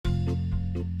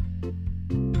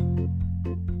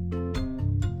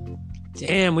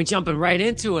Damn, we jumping right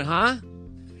into it, huh?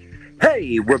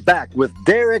 Hey, we're back with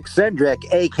Derek Sendrick,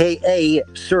 a.k.a.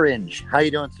 Syringe. How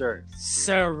you doing, sir?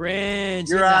 Syringe.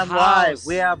 You're in the on live. house.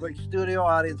 We have a studio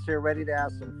audience here ready to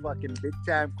ask some fucking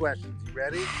big-time questions. You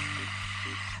ready?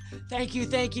 Thank you.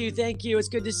 It's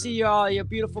good to see you all. You're a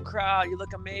beautiful crowd. You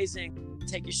look amazing.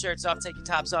 Take your shirts off, take your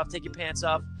tops off, take your pants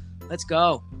off. Let's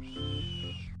go.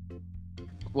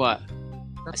 What?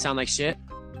 I sound like shit?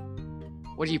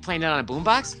 What, are you playing that on a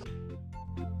boombox?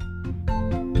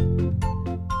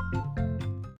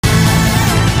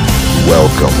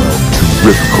 Welcome to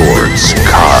Ripcord's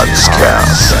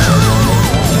Codscast.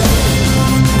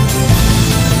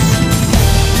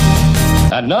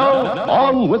 And now,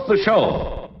 on with the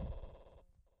show.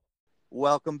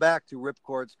 Welcome back to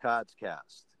Ripcord's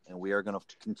Codscast. And we are going to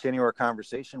continue our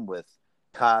conversation with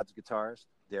Cods guitarist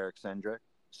Derek Sendrick,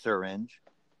 Syringe.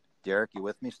 Derek, you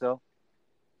with me still?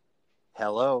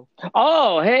 Hello.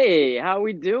 Oh, hey, how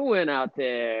we doing out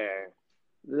there?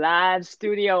 Live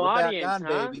studio We're audience, back on,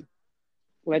 huh? baby.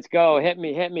 Let's go. Hit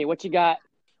me. What you got?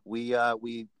 We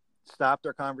stopped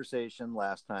our conversation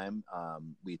last time.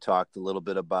 We talked a little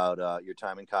bit about your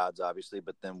time in Cods, obviously,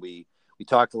 but then we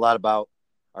talked a lot about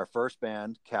our first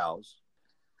band, Cows.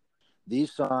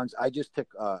 These songs, I just took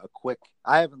a quick.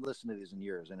 I haven't listened to these in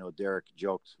years. I know Derek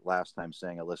joked last time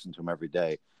saying I listen to them every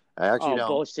day. I actually don't.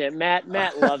 Bullshit. Matt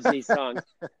loves these songs.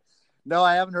 No,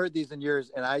 I haven't heard these in years,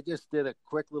 and I just did a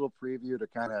quick little preview to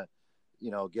kind of,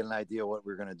 get an idea what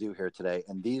we're going to do here today.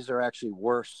 And these are actually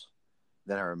worse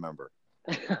than I remember.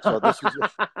 So this is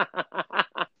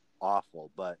awful,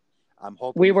 but I'm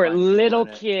hoping we were little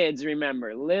kids,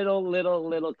 remember?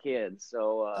 Little kids.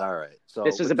 So all right. So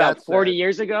this was about 40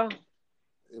 years ago?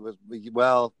 It was,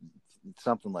 well,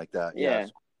 something like that. Yeah.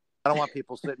 Yes. I don't want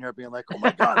people sitting here being like, oh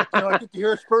my God, I get to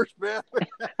hear his first band.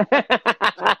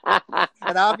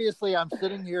 And obviously I'm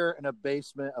sitting here in a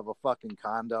basement of a fucking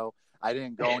condo. I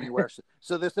didn't go anywhere.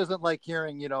 So this isn't like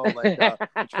hearing, Trent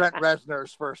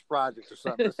Reznor's first project or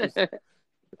something. This is,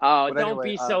 don't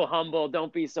be so humble.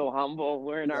 Don't be so humble.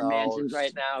 We're in our mansions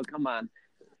right now. Come on.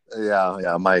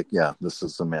 Yeah, Mike. Yeah, this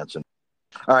is a mansion.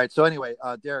 All right. So anyway,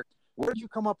 Derek, where did you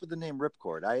come up with the name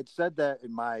Ripcord? I had said that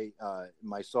in my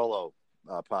solo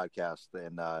podcast,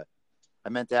 and I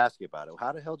meant to ask you about it.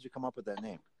 How the hell did you come up with that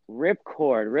name?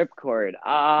 Ripcord.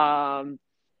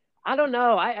 I don't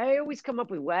know. I always come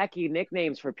up with wacky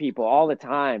nicknames for people all the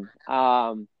time.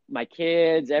 My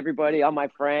kids, everybody, all my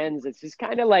friends. It's just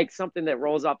kind of like something that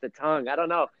rolls off the tongue. I don't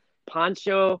know.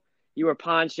 Pancho, you were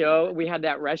Pancho. We had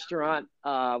that restaurant.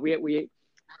 We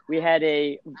had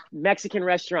a Mexican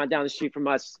restaurant down the street from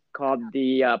us called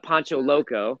the Pancho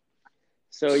Loco.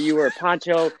 So you were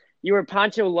Pancho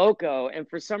Loco, and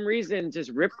for some reason,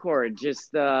 just Ripcord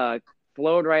just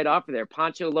flowed right off of there.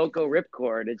 Pancho Loco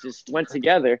Ripcord. It just went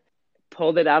together.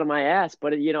 Pulled it out of my ass,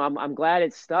 but I'm glad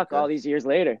it stuck all these years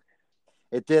later.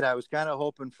 It did. I was kind of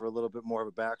hoping for a little bit more of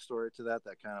a backstory to that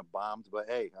kind of bombed, but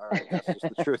hey, all right, that's just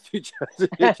the truth. You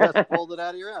just pulled it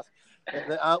out of your ass.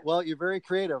 Well, you're very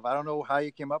creative. I don't know how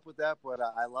you came up with that, but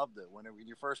I loved it. When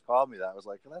you first called me that, I was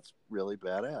like, well, that's really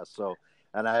badass. So,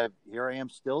 and here I am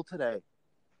still today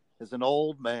as an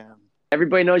old man.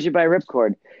 Everybody knows you by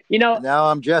Ripcord. Now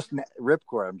I'm just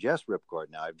Ripcord. I'm just Ripcord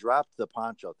now. I've dropped the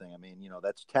Pancho thing. I mean,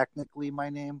 that's technically my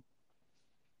name,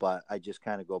 but I just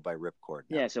kind of go by Ripcord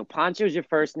now. Yeah, so Pancho's your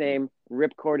first name.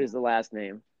 Ripcord is the last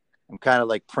name. I'm kind of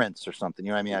like Prince or something.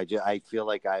 You know what I mean? I feel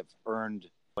like I've earned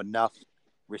enough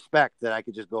respect that I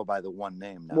could just go by the one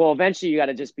name now. Well, eventually you got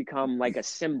to just become like a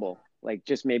symbol. Like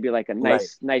just maybe like a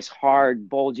nice, hard,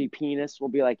 bulgy penis will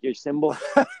be like your symbol.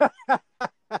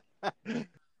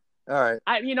 All right.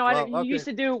 We used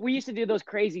to do those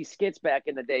crazy skits back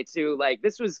in the day too. Like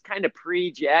this was kind of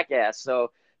pre-Jackass. So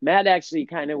Matt actually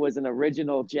kind of was an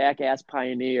original Jackass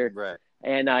pioneer. Right.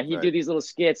 And he'd do these little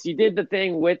skits. You did the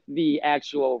thing with the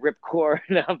actual ripcord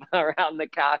around the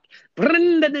cock.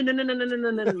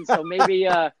 So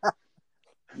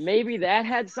maybe that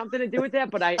had something to do with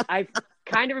that. But I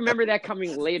kind of remember that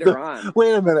coming later on.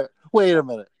 Wait a minute.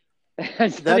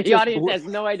 So the audience has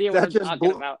no idea what I'm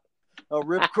talking about. A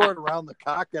ripcord around the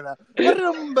cock and I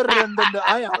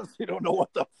honestly don't know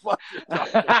what the fuck you're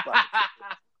talking about.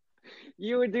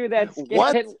 You would do that skit.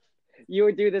 What? You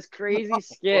would do this crazy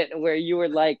skit where you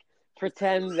would like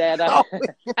pretend that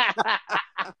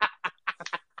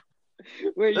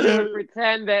where you would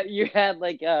pretend that you had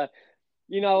like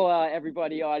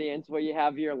everybody audience where you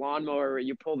have your lawnmower where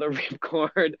you pull the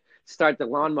ripcord, start the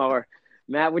lawnmower.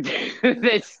 Matt would do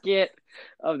this skit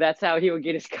of that's how he would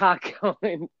get his cock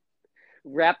going.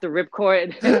 Wrap the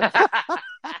ripcord.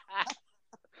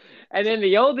 And in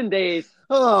the olden days,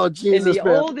 Oh, In Jesus, the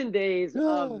man. olden days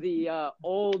of the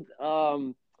old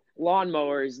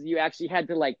lawnmowers, you actually had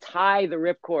to like tie the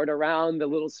ripcord around the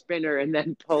little spinner and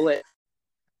then pull it.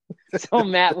 So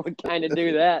Matt would kind of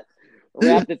do that,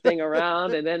 wrap the thing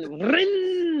around and then let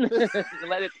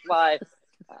it fly.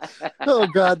 Oh,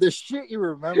 God, the shit you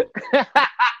remember.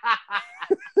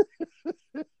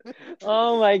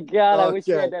 Oh my God! I wish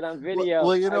we Okay. had that on video.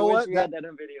 Well, you know I wish what? we had that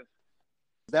on video.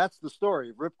 That's the story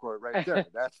of Ripcord right there.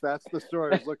 That's the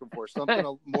story I was looking for. Something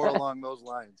more along those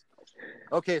lines.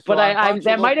 Okay, so But I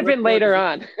that might have been later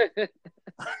on.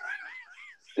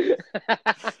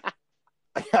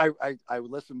 I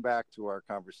listened back to our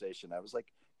conversation. I was like,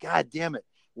 God damn it!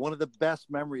 One of the best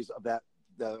memories of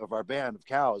of our band of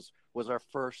Cows was our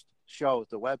first show at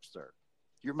the Webster.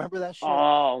 Do you remember that shit?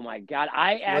 Oh my God!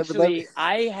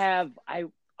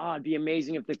 Oh, it'd be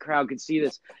amazing if the crowd could see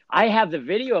this. I have the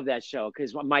video of that show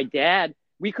because my dad,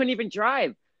 we couldn't even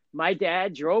drive. My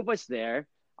dad drove us there.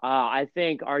 I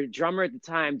think our drummer at the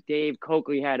time, Dave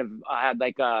Coakley, had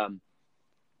like a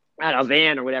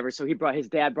van or whatever. So his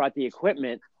dad brought the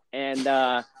equipment,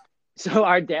 and so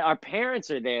our parents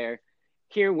are there.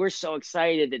 Here we're so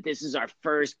excited that this is our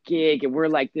first gig, and we're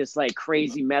like this like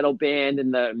crazy metal band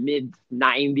in the mid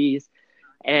 '90s.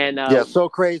 And so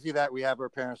crazy that we have our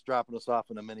parents dropping us off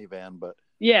in a minivan, but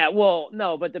yeah, well,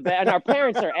 no, but and our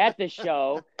parents are at the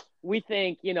show. We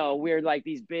think, we're like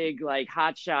these big like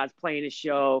hot shots playing a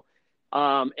show,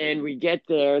 and we get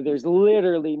there. There's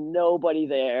literally nobody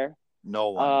there.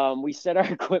 No one. We set our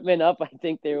equipment up. I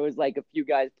think there was like a few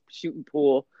guys shooting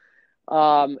pool,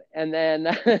 and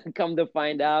then come to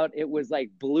find out, it was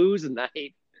like blues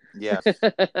night. Yes.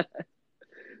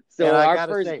 So our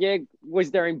first gig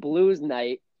was during blues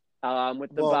night,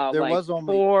 with about like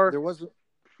four,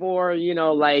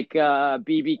 like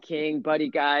BB King, Buddy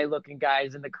Guy looking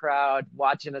guys in the crowd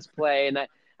watching us play. And I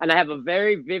have a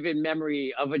very vivid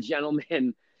memory of a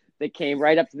gentleman that came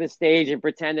right up to the stage and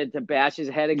pretended to bash his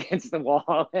head against the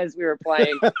wall as we were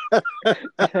playing.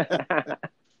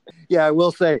 Yeah, I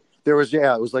will say it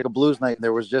was like a blues night, and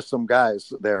there was just some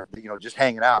guys there, just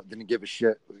hanging out, didn't give a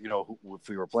shit, if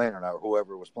we were playing or not, or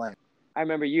whoever was playing. I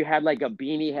remember you had like a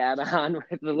beanie hat on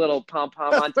with the little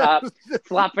pom-pom on top,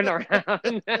 flopping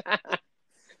around.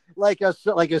 like a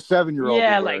 7-year-old.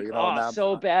 Yeah,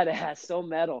 so badass, so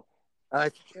metal. I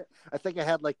think I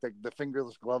had like the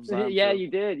fingerless gloves on. Yeah, too. you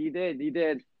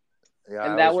did. Yeah,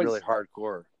 and that was really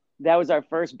hardcore. That was our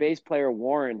first bass player,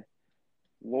 Warren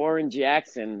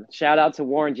Jackson. Shout out to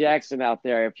Warren Jackson out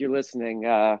there if you're listening.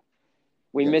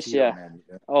 We miss you,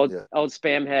 old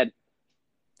spam head.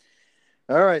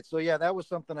 All right, so yeah, that was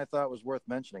something I thought was worth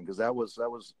mentioning because that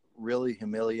was really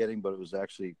humiliating, but it was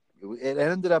actually it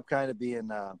ended up kind of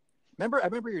being. I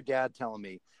remember your dad telling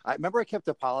me. I kept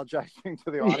apologizing to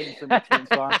the audience in between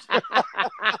songs,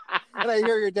 and I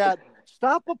hear your dad,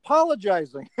 "Stop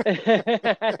apologizing."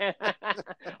 I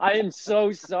am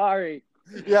so sorry.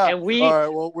 Yeah. And all right.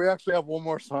 Well, we actually have one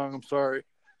more song. I'm sorry.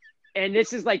 And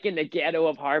this is like in the ghetto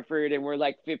of Hartford, and we're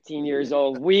like 15 years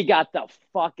old. We got the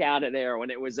fuck out of there when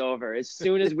it was over. As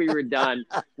soon as we were done,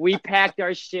 we packed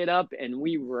our shit up and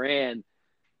we ran.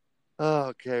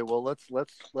 Okay, well let's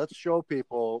show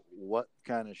people what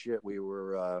kind of shit we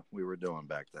were doing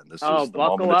back then. This is the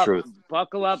moment of truth.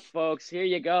 Buckle up, folks. Here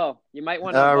you go. You might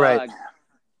want to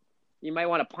You might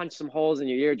want to punch some holes in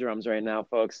your eardrums right now,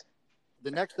 folks.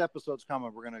 The next episode's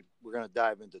coming. We're gonna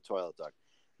dive into Toilet Duck,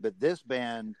 but this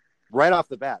band, right off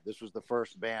the bat, this was the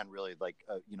first band really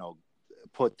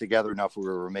put together enough. We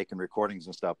were making recordings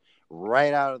and stuff.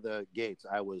 Right out of the gates,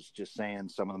 I was just saying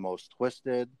some of the most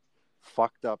twisted,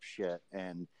 fucked up shit,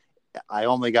 and I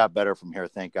only got better from here,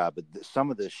 thank God. But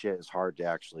some of this shit is hard to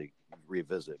actually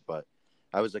revisit. But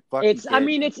I was like, "Fuck." It's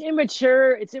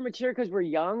immature. It's immature because we're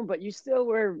young, but you still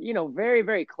were, very,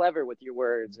 very clever with your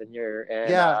words and your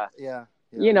yeah.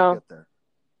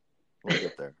 We'll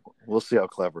get there. We'll see how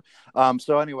clever.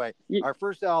 So anyway, our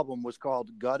first album was called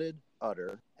Gutted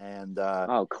Utter, and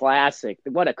classic!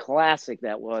 What a classic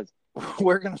that was.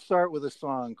 We're gonna start with a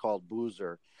song called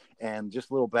Boozer. And just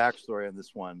a little backstory on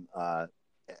this one.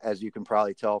 As you can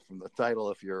probably tell from the title,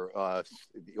 if you're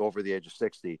over the age of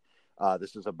 60,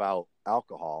 this is about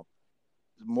alcohol.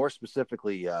 More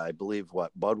specifically, I believe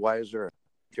Budweiser.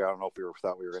 I don't know if we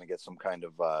thought we were going to get some kind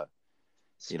of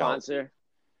sponsor.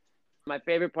 My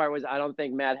favorite part was I don't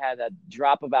think Matt had a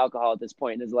drop of alcohol at this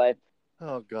point in his life.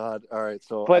 Oh God! All right,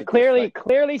 so but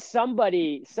clearly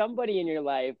somebody in your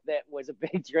life that was a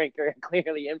big drinker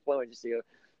clearly influenced you.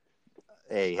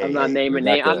 Hey, I'm not naming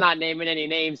any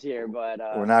names here, but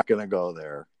we're not going to go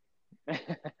there.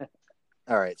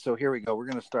 All right, so here we go. We're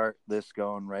going to start this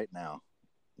going right now.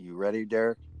 You ready,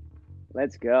 Derek?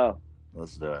 Let's go.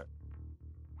 Let's do it.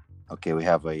 Okay, we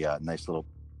have a nice little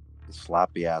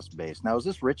sloppy ass bass. Now, is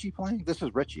this Richie playing? This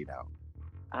is Richie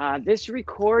now. This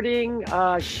recording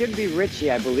should be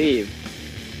Richie, I believe.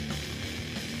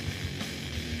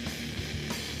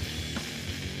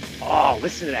 Oh,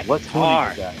 listen to that What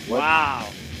guitar. tuning is that? What- Wow.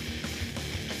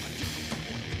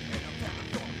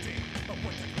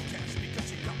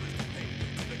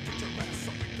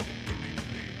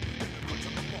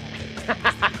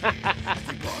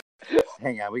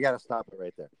 Hang on, we got to stop it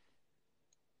right there.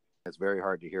 It's very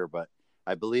hard to hear, but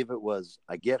I believe it was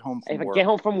I get home from If work. I get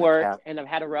home from work have- and I've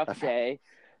had a rough day,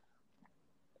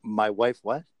 My wife,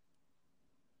 what?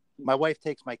 My wife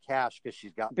takes my cash because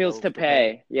she's got bills to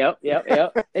pay. Yep.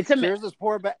 It's So a here's this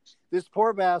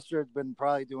poor bastard's been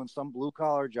probably doing some blue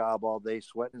collar job all day,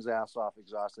 sweating his ass off,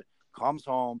 exhausted. Comes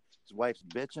home, his wife's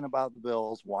bitching about the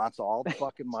bills, wants all the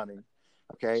fucking money.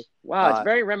 Okay. wow. It's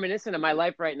very reminiscent of my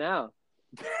life right now.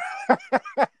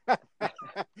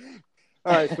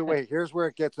 All right, so wait, here's where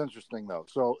it gets interesting though.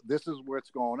 So this is where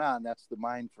it's going on. That's the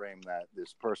mind frame that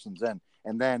this person's in.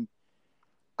 And then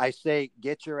I say,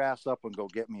 get your ass up and go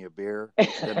get me a beer.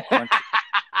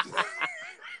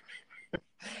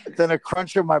 Then a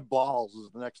crunch of my balls is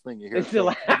the next thing you hear. So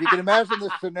if you can imagine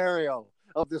this scenario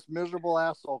of this miserable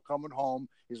asshole coming home,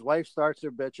 his wife starts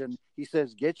her bitching. He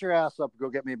says, get your ass up, go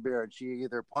get me a beer. And she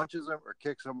either punches him or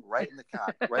kicks him right in the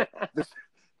cock. Right?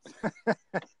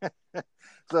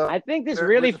 So I think this we're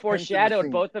really just painting the foreshadowed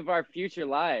scene. both of our future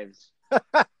lives.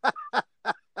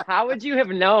 How would you have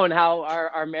known how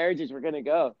our marriages were going to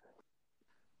go?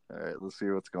 All right, let's see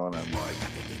what's going on.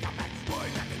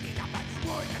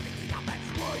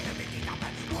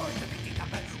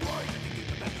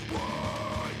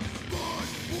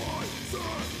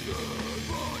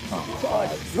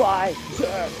 Why,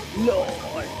 sir,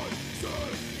 Lord?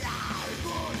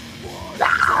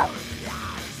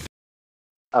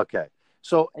 Okay,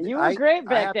 so You were great I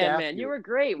back have to then, ask man. you- You were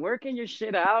great working your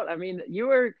shit out. I mean, you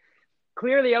were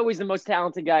clearly always the most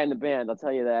talented guy in the band. I'll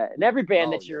tell you that. In every band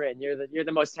Oh, that you're in, you're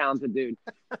the most talented dude.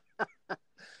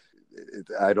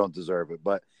 I don't deserve it,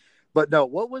 but no.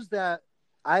 What was that?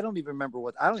 I don't even remember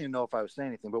what. I don't even know if I was saying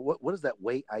anything. But what is that?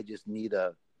 Wait, I just need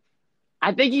a.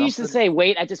 I think you used to Something- say,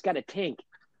 "Wait, I just got to tink,"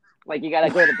 like you got to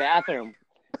go to the bathroom.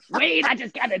 Wait, I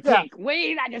just got to tink.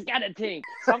 Wait, I just got to tink.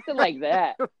 Something like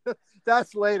that.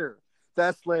 That's later.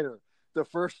 That's later. The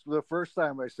first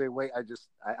time I say wait, I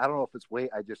don't know if it's wait,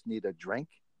 I just need a drink.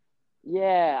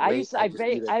 Yeah, Wait, I just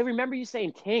need a- I remember you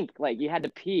saying tink, like you had to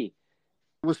pee.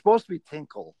 It was supposed to be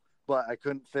tinkle, but I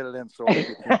couldn't fit it in, so I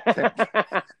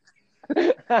tink.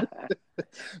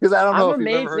 Because I don't know I'm if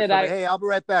you've ever amazed heard that somebody, hey, I'll be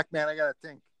right back, man. I got to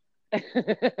tink.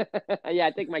 Yeah,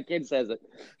 I think my kid says it.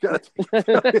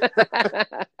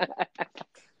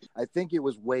 I think it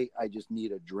was wait, I just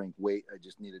need a drink. Wait, I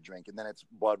just need a drink. And then it's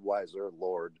Budweiser,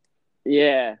 Lord.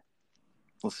 Yeah.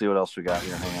 Let's see what else we got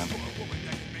here. Hang on.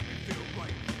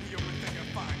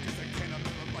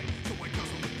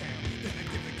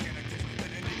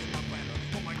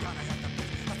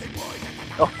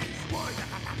 Oh,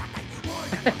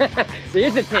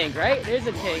 There's a tink, right? There's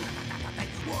a tink.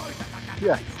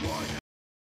 yeah.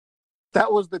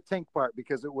 That was the tink part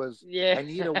because it was, Yeah. I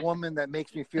need a woman that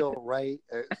makes me feel right.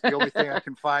 It's the only thing I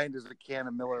can find is a can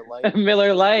of Miller Lite.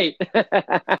 Miller Lite.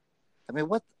 I mean,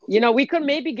 what? You know, we could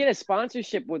maybe get a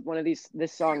sponsorship with one of this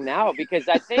song now because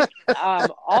I think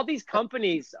all these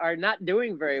companies are not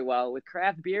doing very well with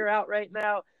craft beer out right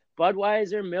now.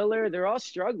 Budweiser, Miller, they're all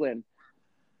struggling.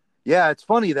 Yeah, it's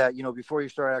funny that, before you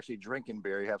start actually drinking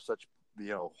beer, you have such,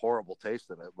 horrible taste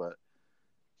in it, but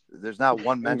there's not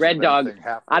one mention Red of Dog. anything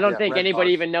half- I don't yeah, think Red anybody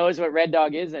Dog's- even knows what Red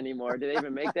Dog is anymore. Do they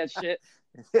even make that shit?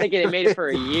 I think they made it for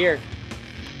a year.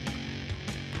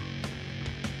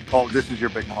 Oh, this is your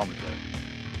big moment there.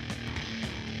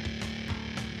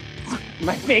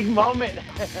 My big moment.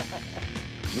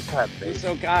 This had You're bass.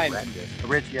 so kind. Horrendous.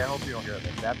 Richie, I hope you don't hear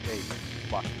this. That bass is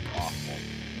fucking awful.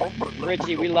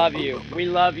 Richie, we love you. We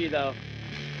love you, though.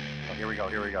 Oh, here we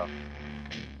go.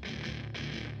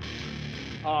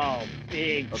 Oh,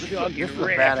 big Oh, this chug is a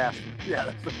riff. badass. Yeah,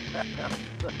 that's a badass.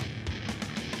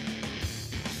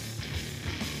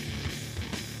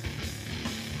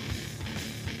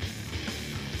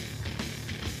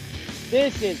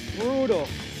 This is brutal.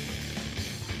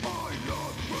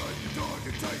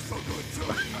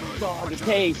 Dog, it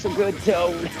tastes so good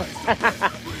too.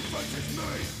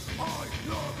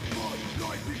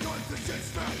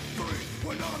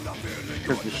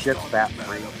 Because the shit's fat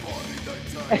free.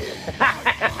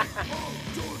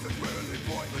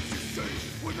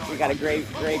 We got a great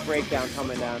breakdown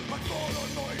coming down.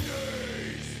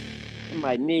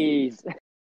 My knees.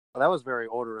 that was very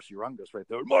odorous Urungus right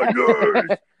there. My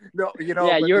nose. No, you know.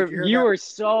 Yeah, but did you hear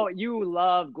that? you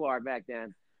loved Guar back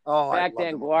then. Oh, Back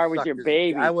then, Guar was your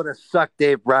baby. I would have sucked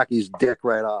Dave Brocky's dick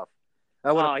right off.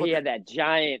 He had that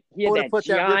giant put that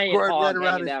ripcord hog right around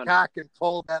hanging his down. cock and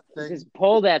pull that thing. Just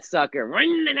pull that sucker.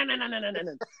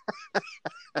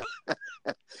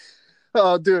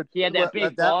 Oh, dude. He had that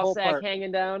big ball whole sack part.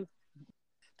 hanging down.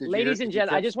 Did Ladies you and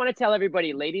gentlemen, I just want to tell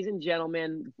everybody, ladies and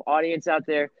gentlemen, audience out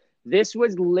there, this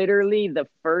was literally the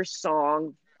first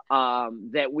song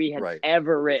that we had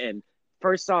ever written.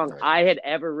 First song I had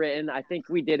ever written. I think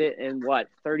we did it in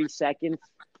 30 seconds.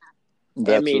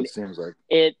 That's what it seems like.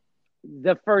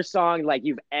 The first song like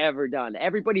you've ever done.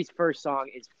 Everybody's first song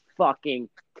is fucking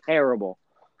terrible.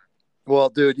 Well,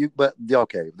 dude,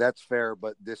 okay, that's fair,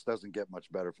 but this doesn't get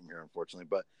much better from here, unfortunately.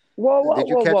 But whoa. Well,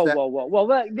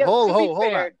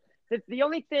 hold on. The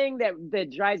only thing that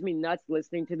drives me nuts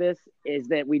listening to this is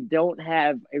that we don't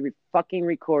have a fucking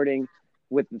recording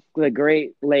with the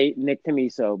great late Nick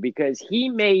Tamiso, because he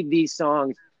made these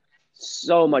songs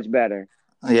so much better.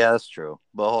 Yeah, that's true.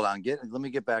 But hold on, let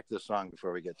me get back to the song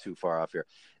before we get too far off here.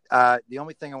 The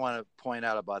only thing I want to point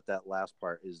out about that last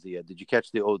part is did you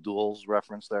catch the O'Doul's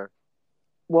reference there?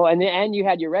 Well, and you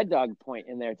had your Red Dog point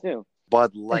in there too.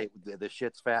 Bud Light, the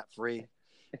shit's fat free,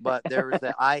 but there was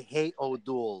that. I hate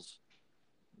O'Doul's.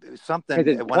 Something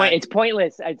it's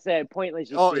pointless. I'd say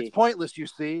pointless. It's pointless. You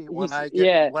see, when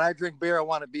I drink beer, I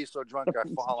want to be so drunk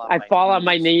I fall on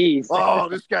my knees. Oh,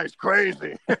 this guy's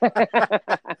crazy.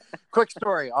 Quick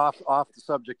story off the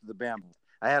subject of the band.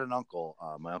 I had an uncle,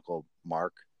 my uncle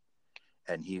Mark,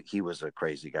 and he was a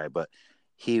crazy guy, but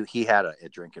he had a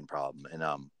drinking problem, and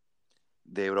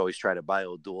they would always try to buy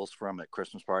O'Doul's for him at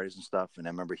Christmas parties and stuff. And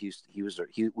I remember we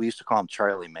used to call him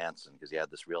Charlie Manson because he had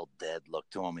this real dead look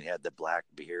to him. He had the black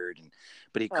beard,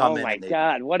 but he'd come in. Oh my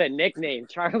God, what a nickname,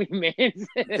 Charlie Manson!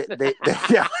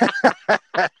 Yeah.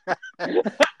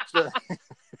 So,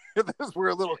 we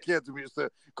were little kids, and we used to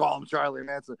call him Charlie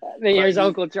Manson. Here's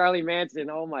Uncle Charlie Manson.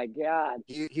 Oh my God!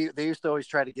 They used to always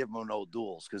try to give him an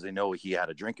O'Doul's because they know he had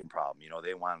a drinking problem. You know,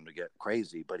 they want him to get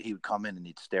crazy, but he would come in and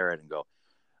he'd stare at it and go,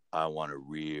 I want a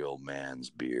real man's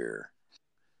beer.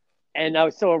 And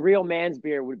so a real man's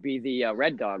beer would be the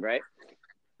Red Dog, right?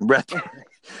 Red Dog.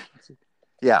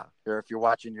 Yeah. Or if you're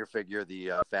watching your figure,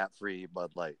 the fat-free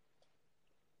Bud Light,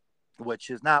 which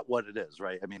is not what it is,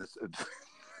 right? I mean,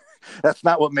 that's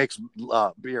not what makes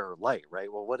beer light, right?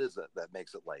 Well, what is it that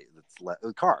makes it light? It's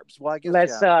carbs. Well, I guess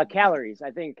less calories.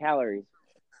 I think calories.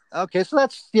 Okay, so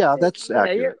that's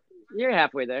accurate. You're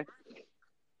halfway there.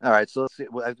 All right, so let's see.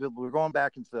 We're going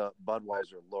back into the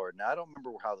Budweiser Lord. Now I don't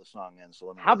remember how the song ends.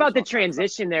 So how about the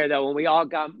transition there, though? When we all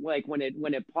got when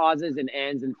it pauses and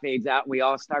ends and fades out, and we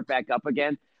all start back up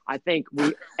again. I think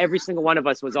every single one of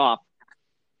us was off.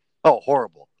 Oh,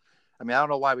 horrible! I mean, I don't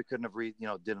know why we couldn't have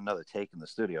did another take in the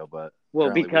studio, but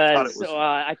because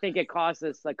I think it cost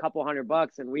us a couple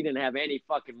 $100, and we didn't have any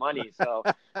fucking money. So,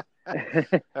 all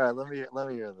right, let me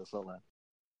hear this. Hold on.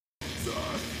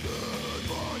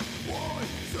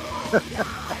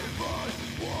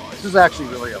 This is actually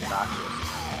really obnoxious.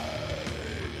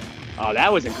 Oh,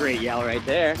 that was a great yell right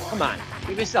there. Come on,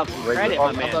 give yourself some credit,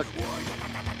 my man. Look.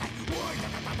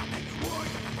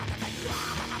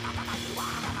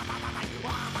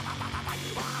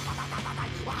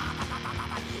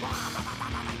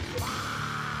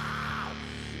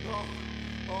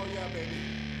 Oh yeah, baby,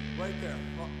 right there.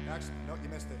 Oh, actually, no, you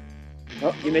missed it.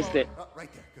 Oh, you missed it. Oh, right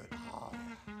there, good. Oh,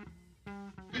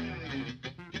 yeah.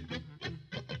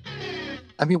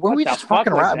 I mean, were we just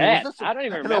fucking around? I don't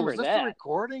even remember was this a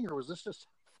recording or was this just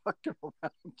fucking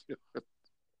around?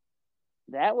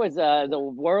 That was the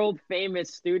world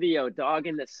famous studio Dog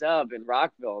in the Sub in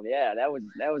Rockville. Yeah, that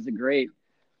was a great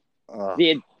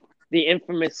the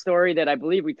infamous story that I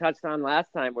believe we touched on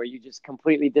last time, where you just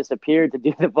completely disappeared to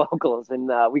do the vocals and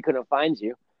we couldn't find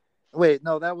you. Wait,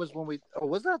 no, that was when we. Oh,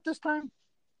 was that this time?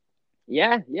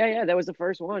 Yeah. That was the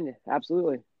first one.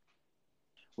 Absolutely.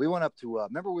 We went up to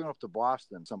remember we went up to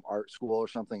Boston, some art school or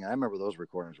something. I remember those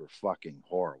recordings were fucking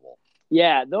horrible.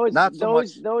 Yeah, those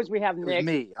we have. Nick.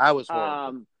 Me, I was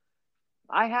horrible.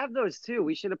 I have those too.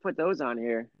 We should have put those on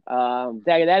here.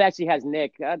 That actually has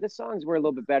Nick. The songs were a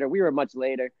little bit better. We were much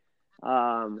later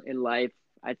in life.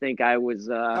 I think I was.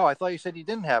 No, I thought you said you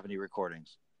didn't have any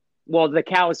recordings. Well, the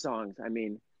cow songs. I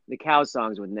mean, the cow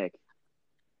songs with Nick.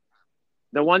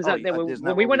 The ones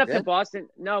when we went up to Boston.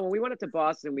 No, when we went up to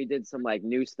Boston, we did some like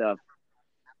new stuff.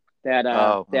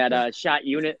 That Shot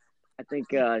Unit. I think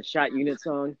Shot Unit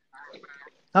song.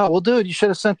 Oh well, dude, you should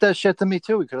have sent that shit to me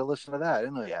too. We could have listened to that. I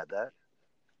didn't know you had that.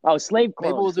 Oh, Slave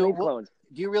Clones. Maybe we'll Slave Clones.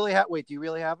 Do you really have? Wait, do you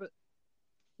really have it?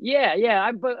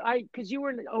 Yeah. Because you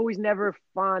were always never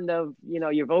fond of,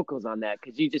 your vocals on that,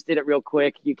 because you just did it real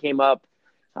quick. You came up.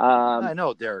 I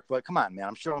know, Derek, but come on, man.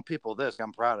 I'm showing people this.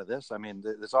 I'm proud of this. I mean,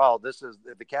 this is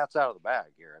the cat's out of the bag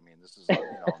here. I mean, this is,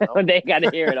 no. They got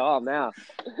to hear it all now.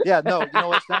 Yeah, no, you know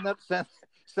what?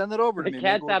 Send it over to The me.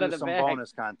 cat's Maybe we'll out do of the some bag.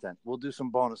 bonus content. We'll do some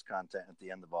bonus content at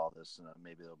the end of all this.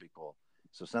 Maybe it'll be cool.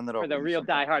 So send it over For the to me real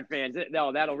sometime. diehard fans.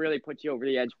 No, that'll really put you over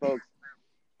the edge, folks.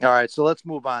 All right, so let's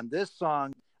move on. This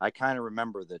song, I kind of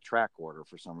remember the track order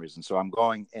for some reason. So I'm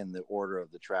going in the order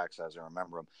of the tracks as I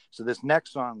remember them. So this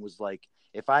next song was like,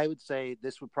 if I would say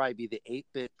this would probably be the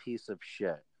 8-bit piece of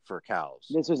shit for Cows.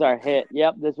 This was our hit.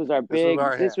 Yep, this was our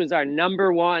this was our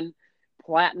number one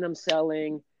platinum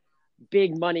selling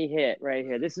big money hit right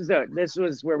here. This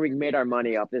was where we made our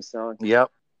money off this song.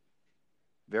 Yep.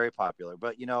 Very popular.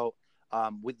 But,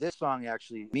 with this song,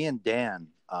 actually, me and Dan.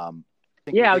 I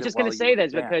was just going to say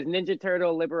this because Ninja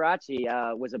Turtle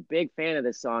Liberace was a big fan of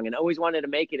this song and always wanted to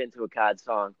make it into a COD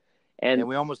song. And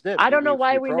we almost did. I don't know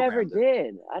why we never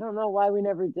did. I don't know why we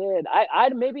never did. I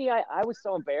was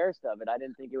so embarrassed of it. I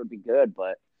didn't think it would be good,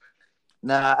 but.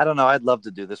 Nah, I don't know. I'd love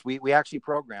to do this. We actually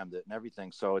programmed it and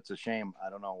everything, so it's a shame.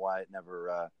 I don't know why it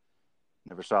never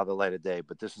saw the light of day.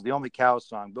 But this is the only Cows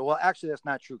song. But, well, actually, that's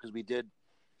not true because we did.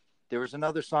 There was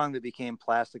another song that became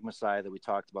Plastic Messiah that we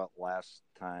talked about last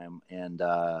time. And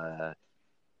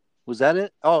was that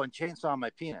it? Oh, and Chainsaw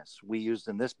My Penis we used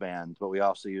in this band, but we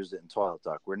also used it in Toilet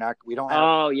Duck. We don't have.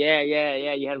 Oh, yeah.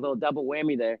 You had a little double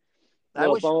whammy there. I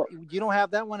wish you don't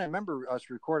have that one. I remember us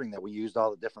recording that. We used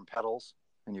all the different pedals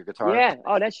in your guitar. Yeah.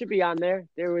 Oh, that should be on there.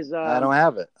 There was. I don't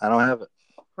have it.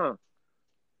 Huh.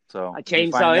 So a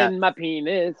chainsaw in my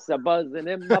penis, a buzzing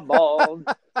in my balls.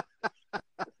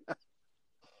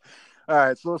 All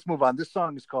right, so let's move on. This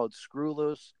song is called Screw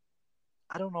Loose.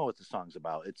 I don't know what the song's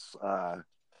about. It's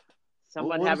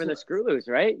someone having a screw loose,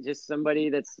 right? Just somebody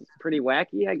that's pretty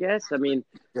wacky, I guess. I mean,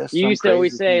 yes, you used to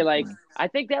always say, like, I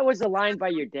think that was a line by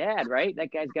your dad, right?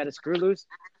 That guy's got a screw loose.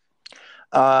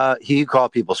 He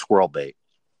called people squirrel bait.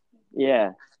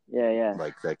 Yeah.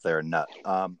 Like they're a nut.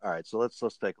 All right, so let's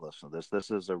take a listen to this.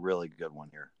 This is a really good one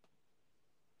here.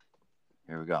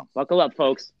 Here we go. Buckle up,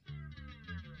 folks.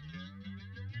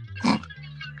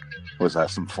 Was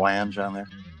that some flange on there?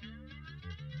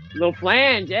 Little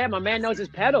flange, yeah. My man knows his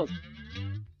pedals.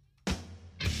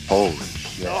 Holy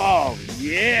shit! Oh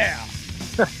yeah!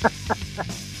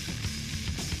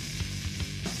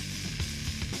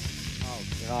 Oh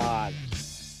God!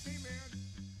 Hey man,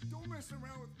 don't mess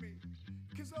around with me,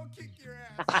 cause I'll kick your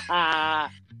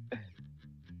ass.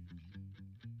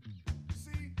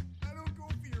 See, I don't go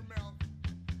for your mouth,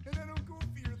 and I don't go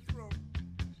for your throat.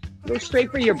 Go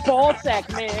straight for your ball sack,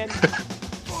 man.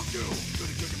 Fuck you!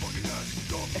 Gonna kick your fucking ass.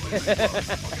 Don't play with your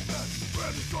fucking ass.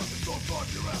 Grab the truck and don't fuck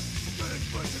your ass. Get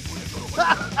expensive when you go to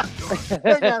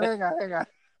Hang on.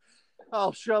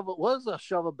 Oh, what is a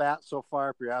shove a bat so far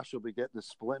up your ass? You'll be getting the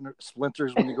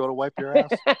splinters when you go to wipe your ass.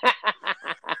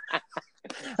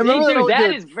 Dude,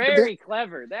 that is very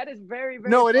clever. That is very,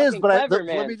 very no, it is. But clever,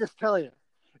 man. Let me just tell you,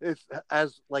 it's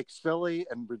as like silly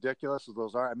and ridiculous as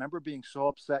those are. I remember being so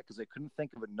upset because I couldn't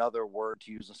think of another word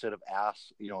to use instead of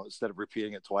ass. Instead of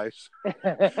repeating it twice.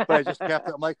 But I just kept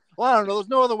it. I'm like, well, I don't know. There's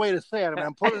no other way to say it. I mean,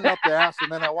 I'm putting it up the ass,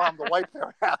 and then I want them to wipe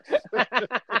their ass.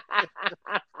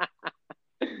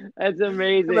 That's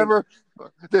amazing. Remember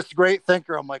this great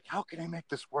thinker? I'm like, how can I make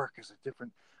this work? Is it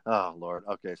different? Oh Lord.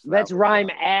 Okay. So let's rhyme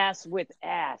ass with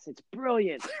ass. It's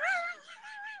brilliant.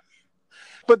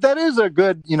 But that is a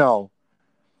good,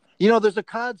 there's a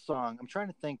COD song. I'm trying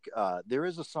to think. There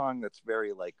is a song that's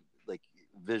very like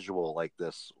visual like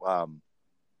this. Well,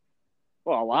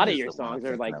 a lot of your songs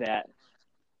are like that.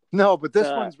 No, but this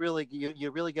one's really you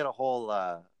really get a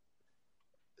whole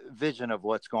vision of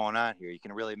what's going on here. You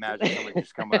can really imagine somebody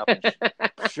just coming up and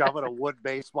shoving a wood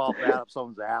baseball bat up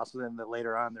someone's ass, and then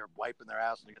later on they're wiping their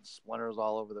ass and they get splinters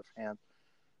all over their hands.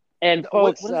 And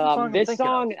folks, this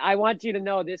song, I want you to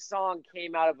know, this song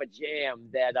came out of a jam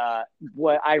that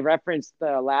what I referenced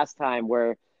last time,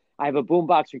 where I have a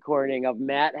boombox recording of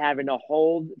Matt having to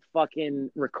hold fucking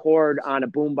record on a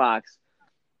boombox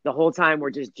the whole time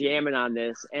we're just jamming on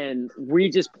this, and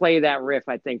we just play that riff,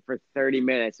 I think, for 30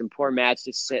 minutes, and poor Matt's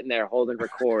just sitting there holding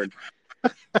record.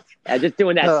 Just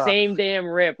doing that same damn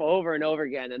riff over and over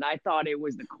again, and I thought it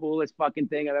was the coolest fucking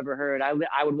thing I've ever heard. I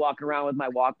would walk around with my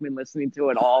Walkman listening to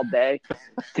it all day.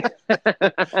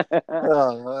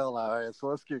 Well, all right, so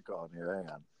let's keep going here. Hang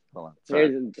on. Hold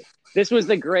on. This was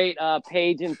the great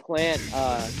Page and Plant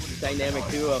dynamic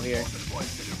duo here.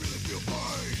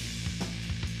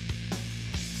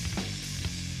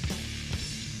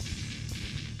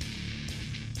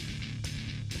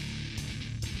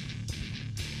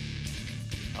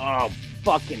 Oh,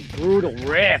 fucking brutal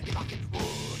riff.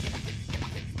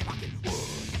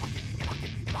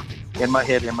 In my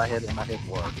head,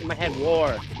 war. In my head,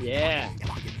 war. Yeah.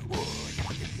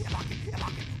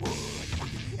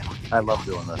 I love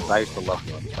doing this. I used to love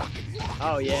doing this.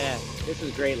 Oh, yeah. This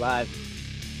was great live.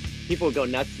 People would go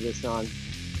nuts to this song.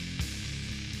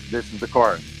 This is the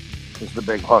chorus. This is the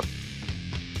big hook.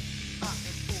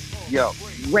 Yo.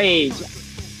 Rage.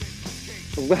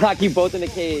 Lock you both in a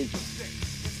cage.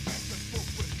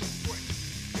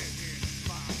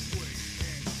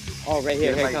 Oh, right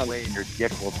here. Get Here my it comes. way and your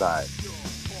dick will die.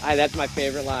 That's my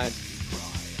favorite line.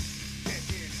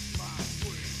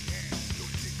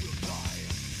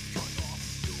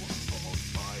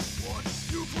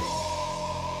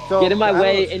 So, Get in my I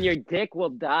way don't- and your dick will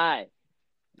die.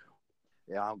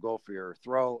 Yeah, I don't go for your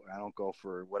throat. I don't go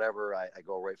for whatever. I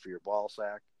go right for your ball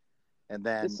sack. And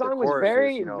then This song the was chorus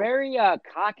very, is, you know, very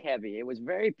cock heavy. It was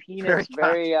very penis,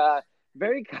 Very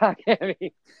very cock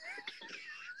heavy.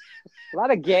 A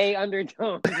lot of gay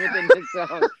undertones within this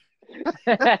song.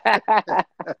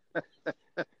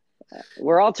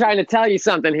 We're all trying to tell you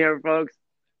something here, folks.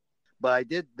 but I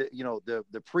did,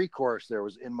 the pre-chorus there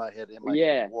was in my head,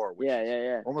 Yeah, war. Which yeah, is yeah,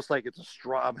 yeah. almost like it's a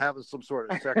straw. I'm having some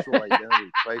sort of sexual identity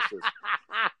crisis.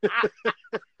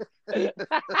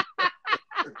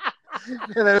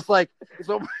 And then it's like, it's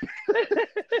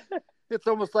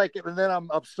almost like, and then I'm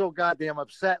so goddamn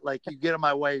upset. Like, you get in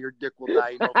my way, your dick will die.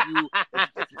 You know,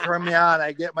 if you turn me on,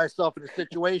 I get myself in a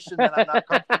situation that I'm not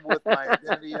comfortable with my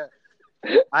identity.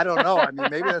 I don't know. I mean,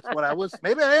 maybe that's what I was.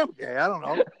 Maybe I am gay. I don't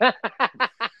know.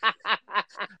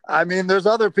 I mean, there's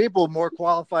other people more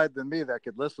qualified than me that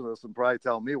could listen to this and probably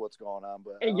tell me what's going on.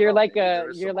 But I don't You're know. like Maybe there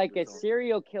is you're some like a undertone.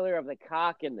 serial killer of the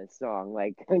cock in this song.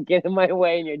 Like, get in my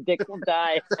way and your dick will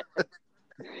die.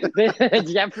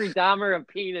 Jeffrey Dahmer of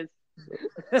penis.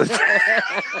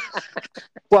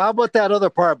 Well, how about that other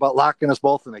part about locking us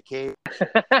both in a cage?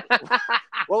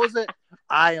 What was it?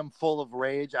 I am full of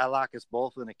rage. I lock us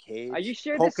both in a cage. Are you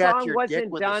sure Poke this at song your dick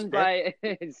wasn't with a done stick.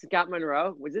 by Scott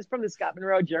Monroe? Was this from the Scott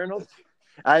Monroe Journals?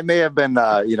 I may have been,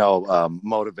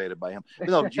 motivated by him. But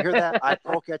no, did you hear that? I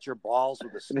poke at your balls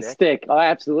with a stick. The stick. Oh,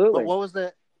 absolutely. But what was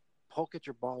that? Poke at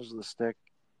your balls with a stick.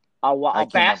 I'll I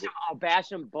can't bash remember. I'll bash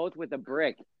them both with a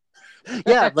brick.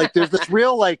 Yeah, like there's this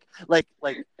real like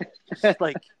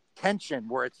tension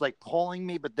where it's like pulling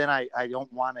me, but then I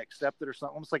don't want to accept it or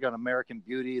something. Almost like an American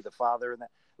Beauty, the father, and that.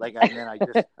 Like, and then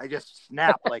I just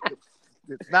snap. Like,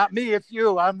 it's not me, it's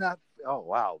you. I'm not. Oh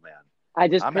wow, man. I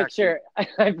just I'm picture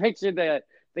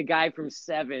the guy from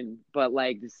Seven, but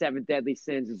like the Seven Deadly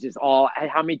Sins is just all.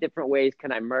 How many different ways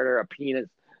can I murder a penis?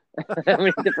 How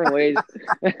many different ways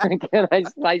can I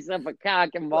slice up a cock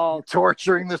and balls?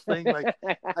 Torturing this thing. Like,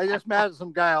 I just imagine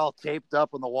some guy all taped up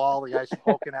on the wall. The guy's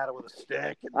poking at it with a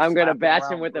stick. And I'm gonna slapping bash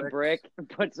around him with a brick.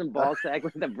 Put some ball sack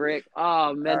with a brick.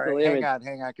 Oh, mental All right, image.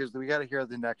 hang on, because we got to hear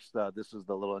the next. This is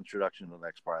the little introduction to the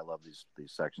next part. I love these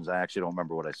sections. I actually don't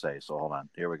remember what I say, so hold on.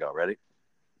 Here we go. Ready?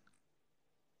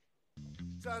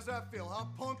 So how's that feel, huh,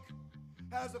 punk?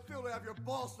 How's it feel to have your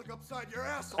balls stuck upside your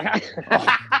asshole?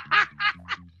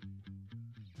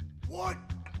 What?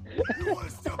 You want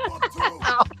to step up too?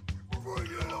 Bring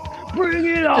it on! Bring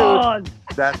it on!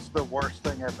 That's the worst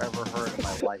thing I've ever heard in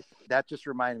my life. That just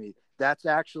reminded me. That's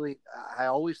actually, I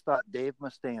always thought Dave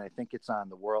Mustaine, I think it's on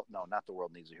The World. No, not The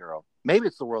World Needs a Hero. Maybe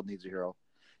it's The World Needs a Hero.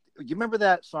 You remember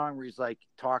that song where he's like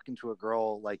talking to a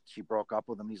girl, like she broke up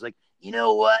with him? He's like, you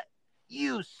know what?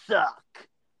 You suck.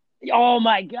 Oh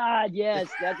my God! Yes,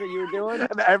 that's what you were doing.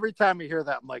 And every time I hear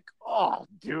that, I'm like, oh,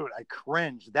 dude, I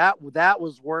cringe. That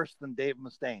was worse than Dave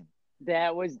Mustaine.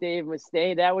 That was Dave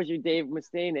Mustaine. That was your Dave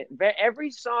Mustaine.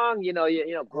 Every song, you know,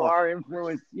 Guar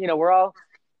influence. You know, we're all.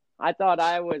 I thought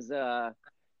I was. I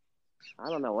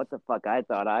don't know what the fuck I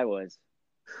thought I was.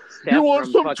 Steph You want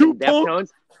from some fucking Tupac? Deftones.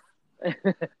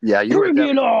 Yeah, you Bring were.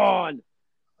 it on,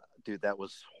 Dude, that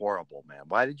was horrible, man.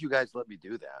 Why did you guys let me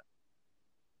do that?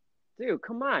 dude.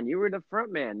 Come on, you were the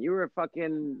front man. You were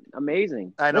fucking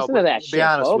amazing. I know, Listen but to that be shit,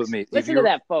 honest folks. with me. If Listen you to were-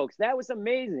 that, folks. That was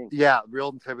amazing. Yeah, real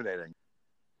intimidating.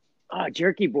 Oh,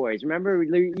 Jerky Boys. Remember,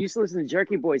 we used to listen to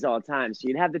Jerky Boys all the time. So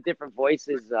you'd have the different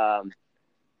voices. You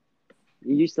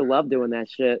used to love doing that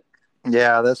shit.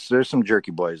 Yeah, there's some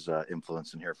Jerky Boys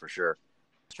influence in here for sure.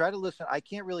 Try to listen. I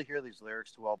can't really hear these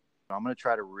lyrics too well. I'm gonna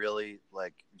try to really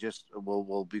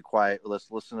we'll be quiet. Let's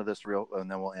listen to this real,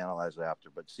 and then we'll analyze it after.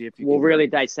 But see if you We'll can really hear.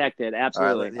 dissect it.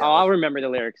 Absolutely. yeah, I'll remember the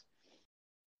lyrics.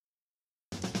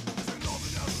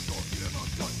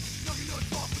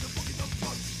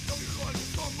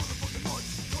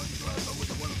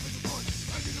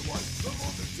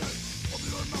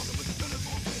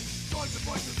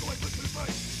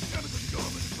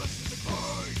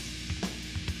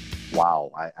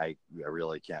 wow, I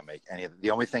really can't make any of it.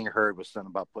 The only thing I heard was something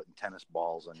about putting tennis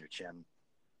balls on your chin.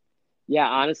 Yeah,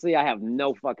 honestly, I have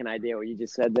no fucking idea what you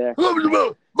just said there.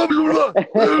 That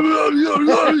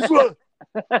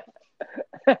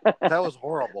was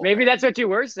horrible. Maybe that's what you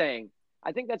were saying.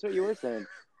 I think that's what you were saying.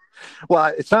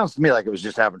 Well, it sounds to me like it was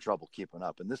just having trouble keeping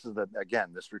up. And this is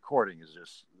this recording is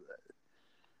just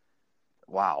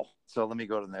wow. So let me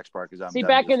go to the next part because I'm See, done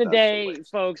back in the discussing day,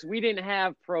 folks, we didn't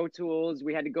have Pro Tools.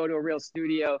 We had to go to a real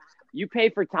studio. You pay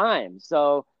for time.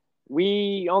 So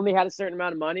we only had a certain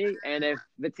amount of money. And if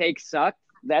the take sucked,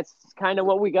 that's kind of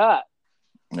what we got.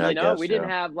 I guess, We didn't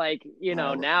have like,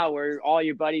 now where all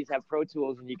your buddies have Pro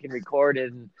Tools and you can record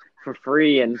it for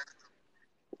free and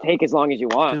take as long as you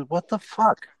want. Dude, what the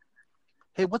fuck?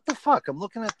 Hey, what the fuck? I'm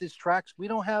looking at these tracks. We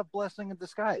don't have Blessing in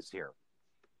Disguise here.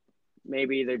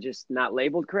 Maybe they're just not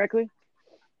labeled correctly.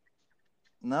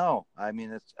 No, I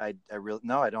mean I really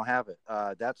no, I don't have it.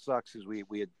 That sucks because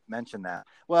we had mentioned that.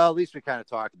 Well, at least we kind of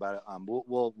talked about it.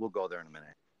 We'll go there in a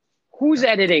minute. Who's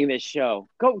editing this show?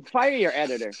 Go fire your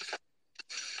editor.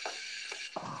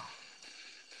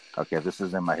 Okay, this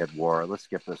is in my head. War. Let's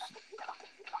skip this.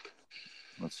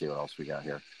 Let's see what else we got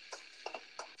here.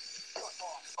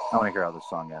 I want to hear how this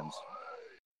song ends.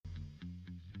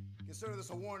 Consider this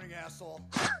a warning, asshole.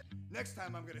 Next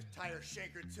time I'm gonna tie your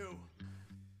shaker to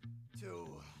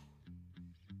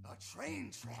a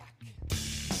train track.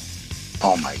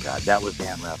 Oh my God, that was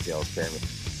Dan Raphael's favorite.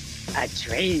 A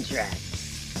train track.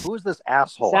 Who is this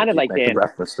asshole? Sounded I keep like making Dan.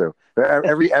 reference to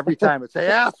every time it's hey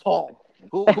asshole.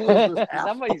 Who is this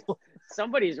asshole?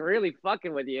 Somebody's really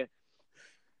fucking with you.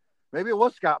 Maybe it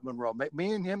was Scott Monroe.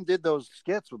 Me and him did those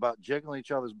skits about jiggling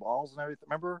each other's balls and everything.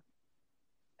 Remember?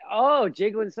 Oh,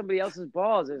 jiggling somebody else's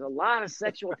balls. There's a lot of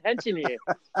sexual tension here.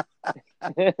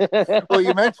 Well,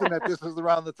 you mentioned that this was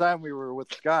around the time we were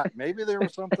with Scott. Maybe there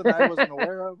was something I wasn't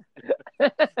aware of.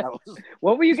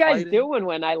 What were you guys doing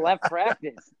when I left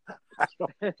practice?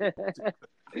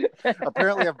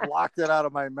 Apparently, I've blocked it out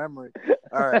of my memory.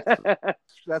 All right,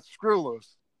 that's screw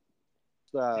loose.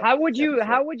 How would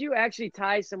you actually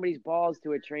tie somebody's balls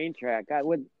to a train track? I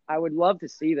would love to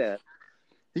see that.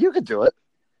 You could do it.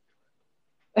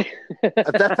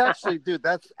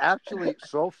 That's actually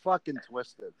so fucking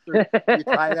twisted. You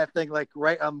tie that thing like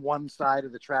right on one side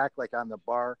of the track, like on the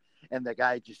bar, and the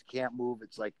guy just can't move.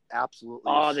 It's like absolutely.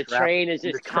 Oh, the train is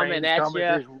just coming at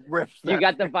you. You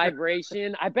got the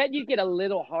vibration. I bet you get a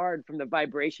little hard from the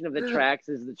vibration of the tracks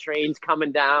as the train's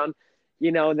coming down.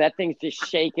 That thing's just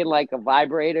shaking like a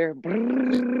vibrator.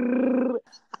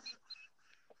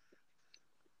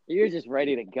 You're just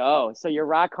ready to go. So you're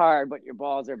rock hard, but your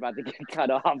balls are about to get cut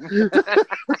off.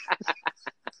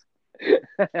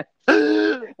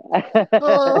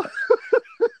 Oh.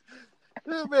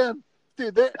 Yeah, man.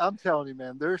 Dude, I'm telling you,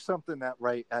 man, there's something that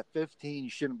right at 15, you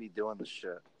shouldn't be doing this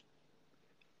shit.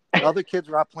 Other kids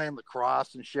are out playing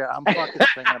lacrosse and shit. I'm fucking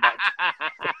thinking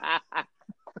about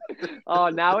Oh,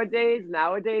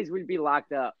 nowadays we'd be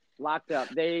locked up.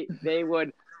 They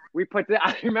would.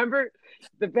 I remember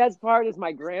the best part is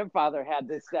my grandfather had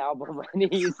this album and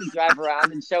he used to drive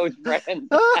around and show his friends.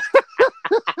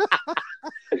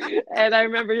 And I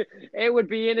remember it would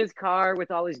be in his car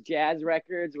with all his jazz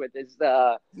records with his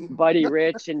Buddy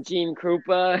Rich and Gene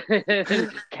Krupa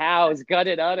and Cows,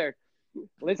 Gutted Udder.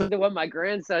 Listen to what my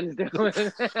grandson's doing.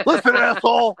 Listen,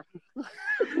 asshole.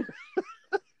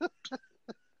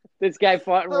 This guy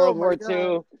fought in World War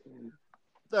II.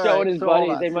 Showing his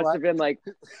buddies. They must have been like...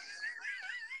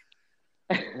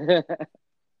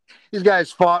 These guys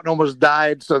fought and almost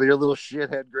died, so your little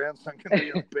shithead grandson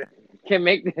can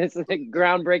make this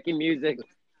groundbreaking music.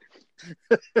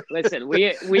 Listen,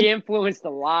 we influenced a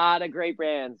lot of great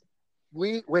bands.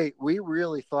 We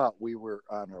really thought we were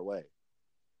on our way.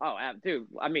 Oh, dude!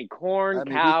 I mean, Korn, Cows.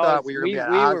 We thought we were going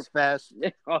to be at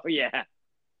Ozfest. Oh yeah,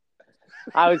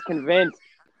 I was convinced.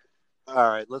 All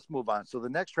right, let's move on. So the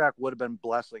next track would have been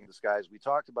 "Blessing in Disguise." We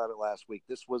talked about it last week.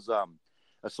 This was a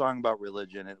song about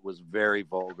religion. It was very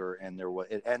vulgar, and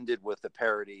it ended with a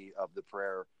parody of the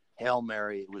prayer "Hail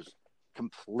Mary." It was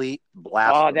complete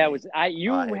blasphemy. Oh, that was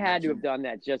you had to have done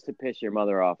that just to piss your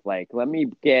mother off. Like, let me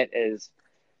get as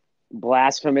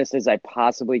blasphemous as I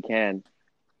possibly can.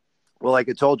 Well, like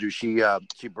I told you, she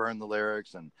burned the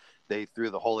lyrics, and they threw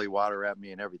the holy water at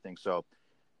me and everything. So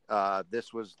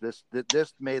this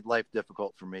made life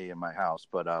difficult for me in my house.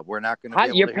 But we're not going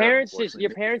to. Your parents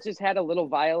just had a little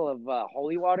vial of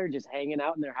holy water just hanging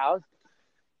out in their house.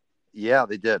 Yeah,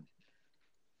 they did.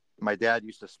 My dad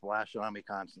used to splash it on me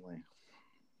constantly.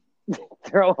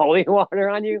 Throw holy water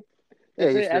on you? Yeah,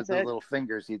 he used to the little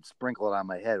fingers. He'd sprinkle it on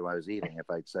my head when I was eating if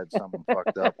I'd said something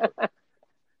fucked up.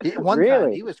 One time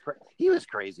Really? he was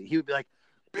crazy. He would be like,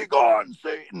 "Be gone,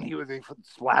 Satan!" He would be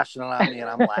splashing it on me, and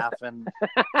I'm laughing.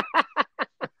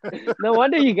 No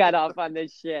wonder you got off on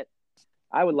this shit.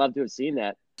 I would love to have seen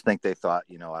that. I think they thought,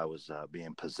 I was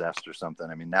being possessed or something.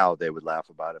 I mean, now they would laugh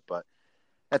about it, but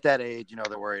at that age,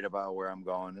 they're worried about where I'm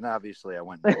going, and obviously, I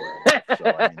went nowhere. So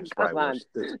I mean, it's probably worse.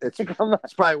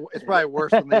 It's probably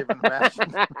worse than they even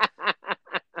imagined.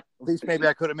 At least maybe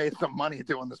I could have made some money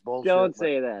doing this bullshit. Don't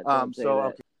say that. Don't say that.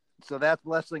 Okay. So that's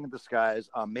Blessing in Disguise.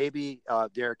 Maybe,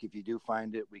 Derek, if you do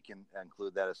find it, we can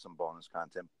include that as some bonus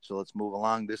content. So let's move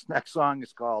along. This next song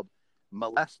is called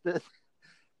Molested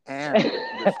and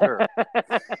Disturbed.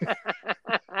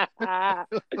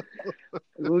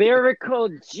 Lyrical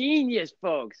genius,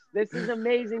 folks. This is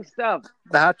amazing stuff.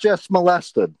 Not just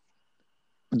molested.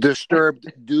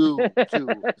 Disturbed due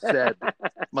to said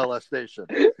molestation.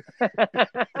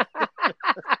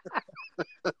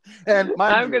 And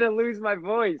I'm going to lose my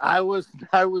voice. I was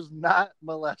not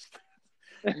molested.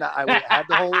 No, I had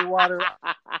the holy water,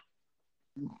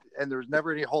 and there was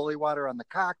never any holy water on the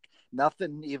cock.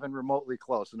 Nothing even remotely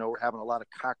close. I know we're having a lot of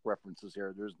cock references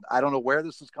here. I don't know where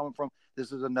this is coming from.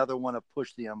 This is another one of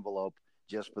push the envelope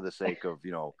just for the sake of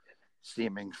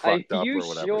seeming fucked up or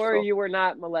whatever. Are you sure you were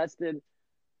not molested?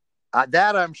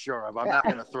 That I'm sure of. I'm not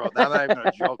going to throw it. I'm not even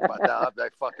going to joke about that. My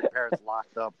fucking parents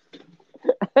locked up.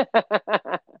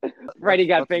 Freddie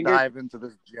got fingered. Let's dive into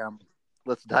this gem.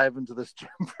 Let's dive into this gem.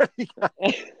 Freddie got...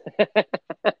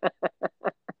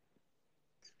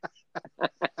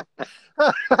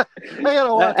 I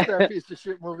gotta watch that piece of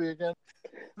shit movie again.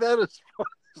 That is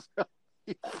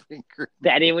funny.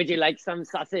 Daddy, would you like some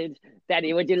sausage?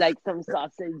 Daddy, would you like some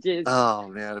sausages? Oh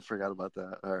man, I forgot about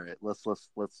that. All right, let's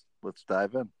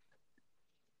dive in.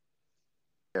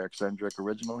 Eric Sendrick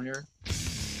original here.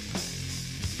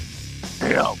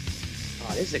 Yeah. Oh,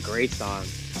 this is a great song.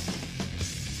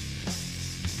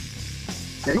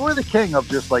 You were the king of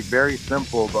just very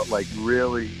simple but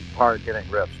really hard hitting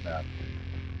riffs, man.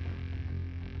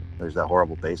 There's that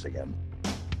horrible bass again.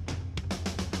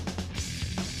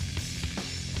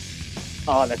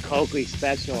 Oh, the Coakley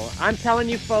special. I'm telling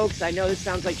you, folks, I know this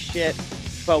sounds like shit,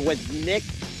 but with Nick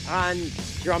on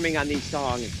drumming on these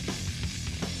songs,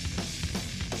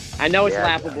 I know it's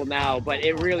laughable now, but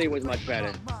it really was much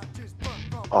better.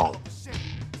 Oh.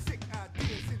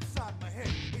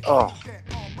 Oh.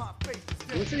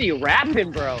 Listen to you rapping,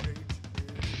 bro.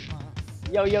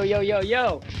 Yo, yo, yo, yo,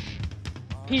 yo.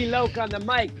 P-Loke on the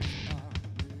mic.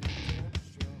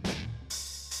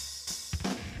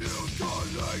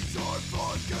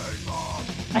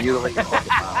 Mutilate your fucking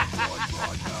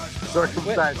mouth.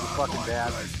 Circumcise your fucking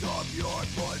dad.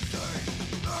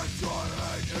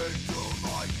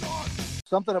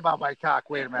 Something about my cock.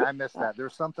 Wait a minute, I missed that.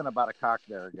 There's something about a cock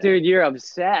there again. Dude, you're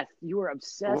obsessed. You were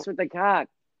obsessed with the cock.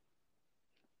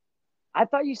 I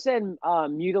thought you said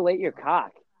mutilate your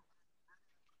cock.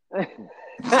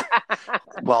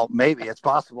 Well, maybe it's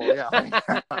possible. Yeah.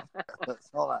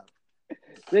 Hold on.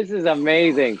 This is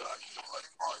amazing.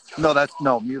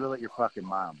 No, mutilate your fucking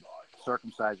mom.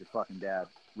 Circumcise your fucking dad.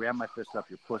 Ram my fist up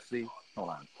your pussy. Hold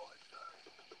on.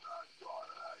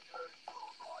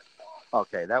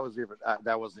 Okay, that wasn't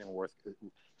even worth it.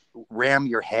 Ram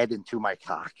your head into my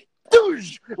cock.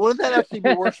 Douche! Wouldn't that actually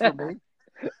be worse for me?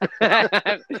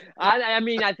 I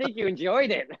mean, I think you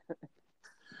enjoyed it.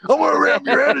 I'm gonna ram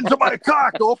your head into my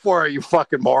cock. Go for it, you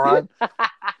fucking moron.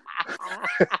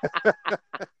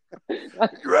 You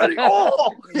ready?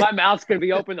 Oh! My mouth's gonna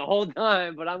be open the whole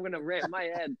time, but I'm gonna ram my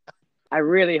head. I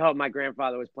really hope my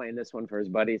grandfather was playing this one for his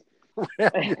buddies.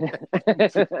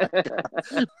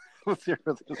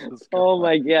 Oh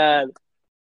my god.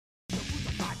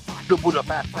 The Buddha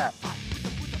fat fat.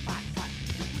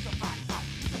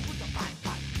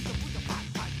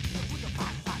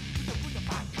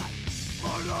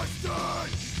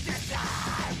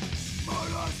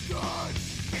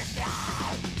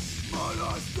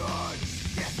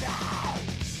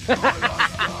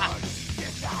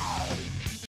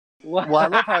 Well, I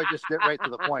love how I just get right to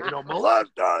the point.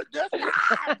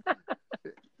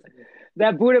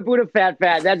 That Buddha fat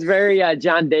fat. That's very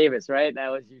John Davis, right? That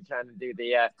was you trying to do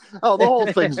the. Oh, the whole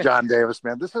thing's John Davis,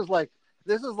 man. This is like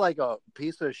a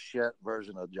piece of shit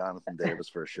version of Jonathan Davis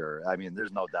for sure. I mean,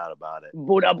 there's no doubt about it.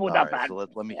 Buddha Right, fat. so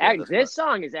let me hear This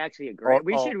song is actually a great.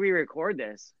 We should re-record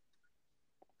this.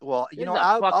 Well,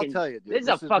 I'll tell you, dude. This is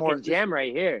a fucking jam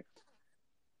right here.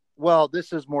 Well,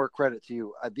 this is more credit to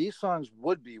you. These songs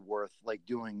would be worth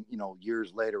doing,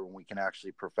 years later when we can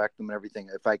actually perfect them and everything.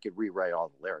 If I could rewrite all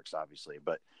the lyrics, obviously,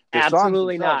 but the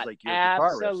absolutely songs not. Your guitar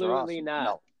riffs are Absolutely awesome. not.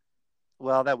 No.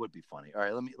 Well, that would be funny. All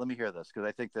right, let me hear this because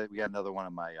I think that we got another one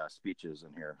of my speeches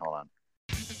in here. Hold on.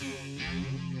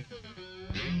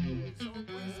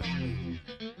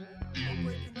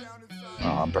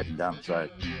 Oh, I'm breaking down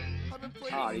inside.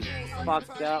 Oh, he's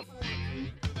fucked up.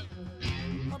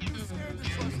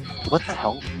 What the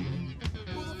hell?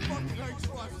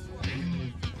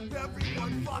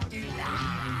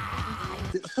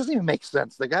 This doesn't even make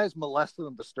sense. The guy's molested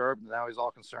and disturbed, and now he's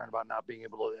all concerned about not being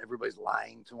able to. Everybody's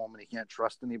lying to him, and he can't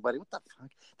trust anybody. What the fuck?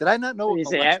 Did I not know what You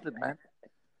say, molested meant?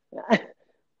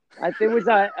 I think it was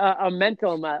a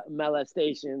mental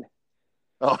molestation.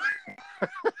 Oh.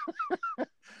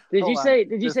 Did Hold you on. say?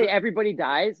 Did you This say is- everybody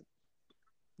dies?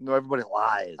 No, everybody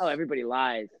lies. Oh, everybody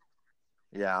lies.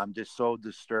 Yeah, I'm just so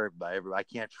disturbed by everybody. I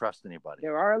can't trust anybody.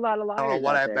 There are a lot of liars. I don't know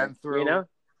what out I've there, been through. You know.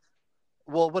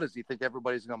 Well, what does he think?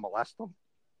 Everybody's gonna molest him?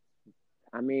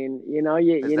 I mean, you know,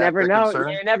 you that never the know. concern?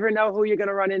 You never know who you're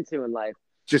gonna run into in life.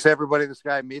 Just everybody this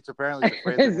guy meets apparently is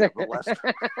afraid they're gonna molest him.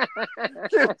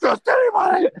 Can't trust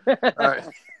anybody. All right.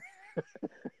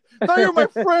 Thought you were my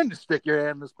friend to stick your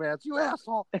hand in his pants, you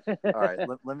asshole. All right,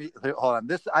 let me hold on.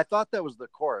 This I thought that was the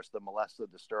chorus, the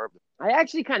molested, disturbed. I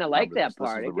actually kind of like Remember that this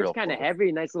is part. the It real gets kind of chorus.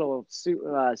 heavy. Nice little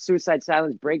Suicide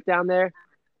Silence breakdown there.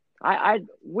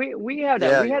 We had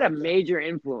Yeah, a you like that. major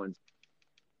influence.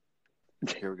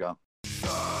 Here we go.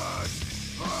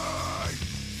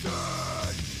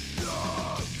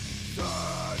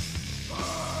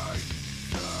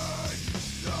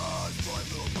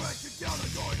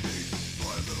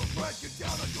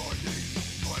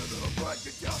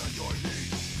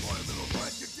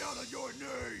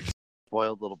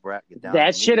 Spoiled little brat, get down.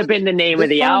 That should have been the name This of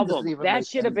the song doesn't album. even That make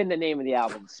should have sense. been the name of the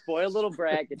album. Spoiled little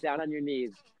brat, get down on your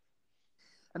knees.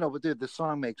 I know, but dude, this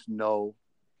song makes no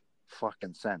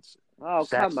fucking sense. Oh,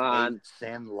 Sex, come on. hate,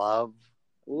 sin, love.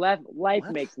 Life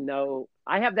What? makes no.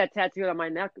 I have that tattooed on my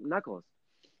knuckles.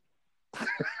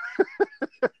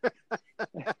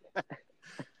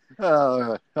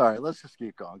 All right, let's just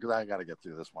keep going because I got to get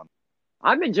through this one.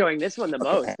 I'm enjoying this one the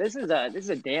most. This is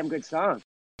a damn good song.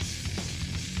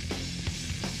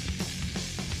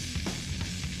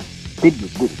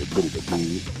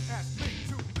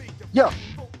 Yeah.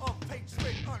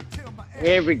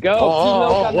 Here we go.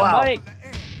 Oh, P-Loke on wow. the mic.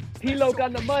 P-Loke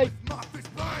on the mic.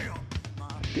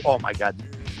 Oh my god.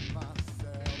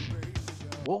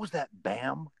 What was that?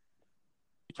 Bam.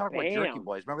 You talking about Jerky Bam.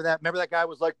 Boys? Remember that? Remember that guy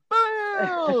was like,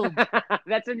 boom.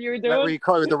 That's what you were Remember doing? you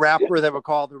called the rapper that would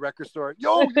call the record store.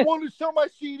 Yo, you want to sell my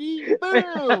CD?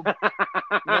 Boom.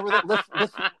 Remember that?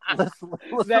 Listen That's to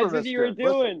what this you were shit.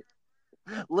 doing.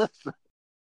 Listen.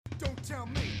 Don't tell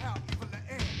me how evil I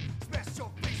am. Smash your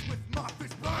face with my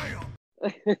fist. Bam.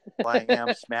 I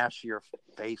am smash your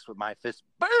face with my fist.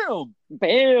 Boom.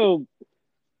 Bam.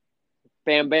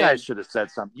 Bam, You bam. guys should have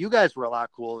said something. You guys were a lot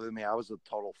cooler than me. I was a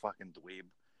total fucking dweeb.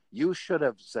 You should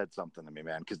have said something to me,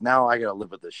 man, because now I got to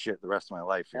live with this shit the rest of my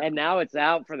life here. And now it's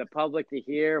out for the public to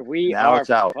hear. We Now are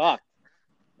it's out. fucked.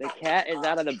 The cat is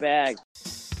out of the bag.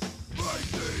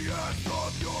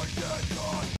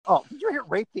 Oh, did you hear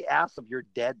rape the ass of your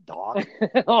dead dog?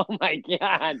 Oh my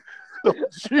god.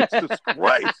 Jesus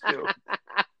Christ, dude.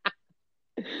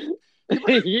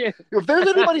 Yeah. If there's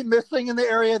anybody missing in the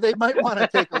area, they might want to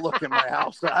take a look in my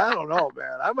house. I don't know,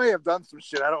 man. I may have done some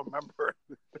shit. I don't remember.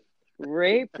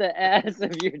 Rape the ass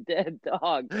of your dead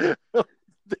dog.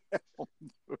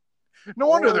 No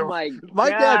wonder Oh there my my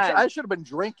God. dad. I should have been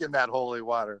drinking that holy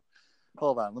water.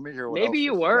 Hold on, let me hear what else Maybe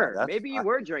you this is were. about. Maybe you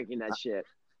were drinking that shit.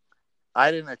 I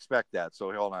didn't expect that,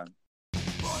 so hold on.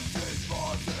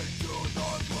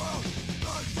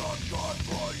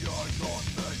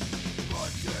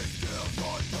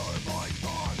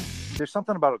 There's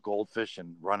something about a goldfish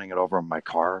and running it over in my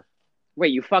car.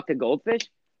 Wait, you fucked a goldfish?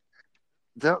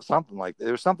 Something like that.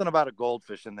 There's something about a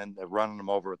goldfish and then running them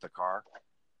over with the car.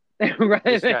 Right.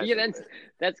 This guy's Yeah,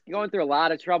 that's going through a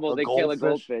lot of trouble A to kill a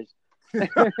goldfish?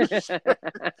 goldfish. Did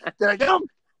I get him?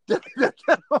 Did I get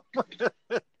him?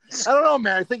 I don't know,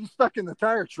 man. I think he's stuck in the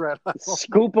tire tread.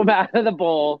 Scoop him out of the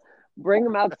bowl, bring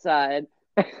him outside,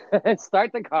 and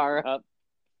start the car up.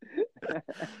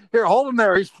 Here, hold him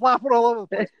there. He's flopping all over the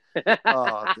place.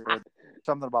 Oh, dude.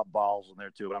 Something about balls in there,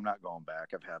 too, but I'm not going back.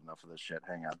 I've had enough of this shit.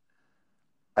 Hang on.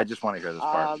 I just want to hear this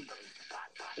part.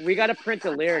 We got to print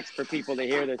the lyrics for people to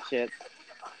hear this shit.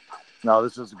 No,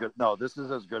 this is good. No, this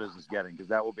is as good as it's getting because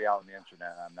that will be out on the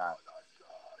internet. I'm not.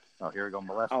 Oh, here we go.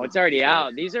 Molested. Oh, it's already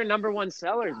out. These are #1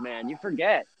 sellers, man. You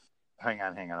forget. Hang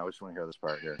on. I just want to hear this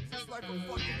part here. It's like a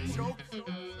fucking joke.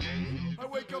 I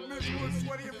wake up miserable and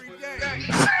sweaty every day.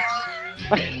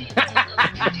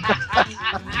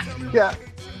 Yeah.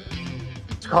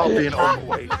 It's called being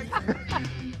overweight.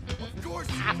 Of course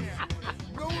you can.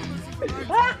 No one listens when I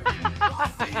talk.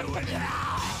 I'll see you in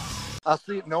hell. I'll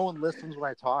see if no one listens when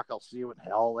I talk. I'll see you in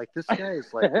hell. Like this guy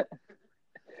is like.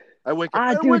 I wake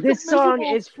up. Dude, this song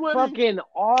miserable, is sweaty. fucking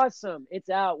awesome.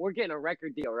 It's out. We're getting a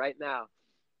record deal right now.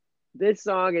 This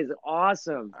song is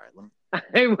awesome. All right, let me.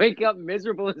 I wake up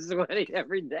miserable and sweaty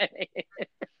every day.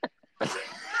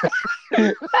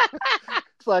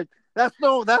 It's like that's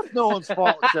no one's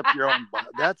fault except your own.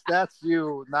 That's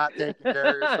you not taking care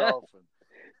of yourself.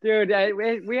 Dude,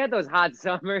 we had those hot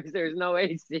summers. There's no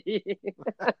AC.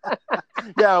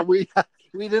 Yeah, we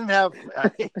didn't have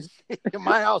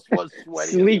my house was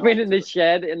sweaty. Sleeping in the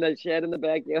shed in the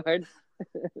backyard.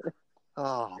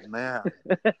 Oh man!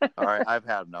 All right, I've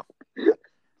had enough.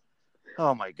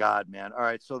 Oh my god, man! All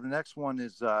right, so the next one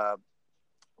is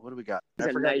what do we got?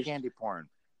 I forgot Candy Porn.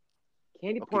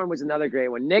 Candy Porn was another great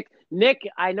one. Nick,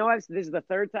 I know this is the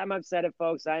third time I've said it,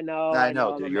 folks. I know.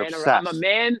 Dude, you're obsessed. I'm a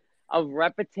man of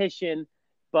repetition,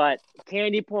 but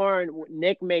Candy Porn,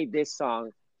 Nick made this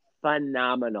song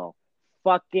phenomenal.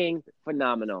 Fucking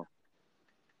phenomenal.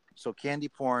 So Candy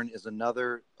Porn is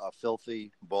another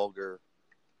filthy, vulgar,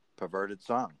 perverted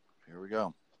song. Here we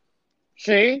go.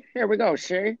 See? Here we go.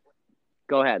 See?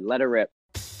 Go ahead. Let it rip.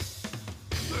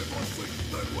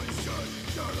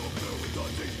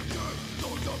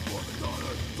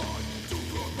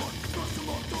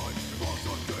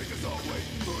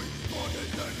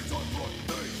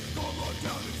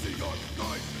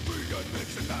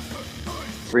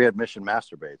 Free admission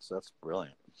masturbates. That's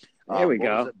brilliant. There we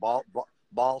go.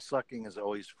 Ball sucking is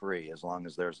always free as long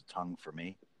as there's a tongue for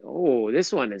me. Oh,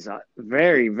 this one is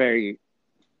very, very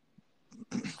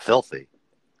filthy.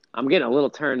 I'm getting a little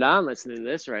turned on listening to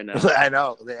this right now. I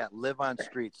know. They live on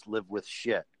streets, live with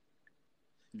shit.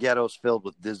 Ghettos filled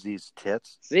with diseased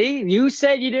tits. See, you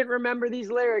said you didn't remember these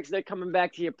lyrics. They're coming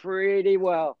back to you pretty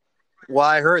well. Well,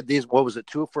 I heard these. What was it?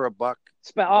 $2 for $1.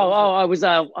 It was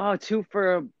 $2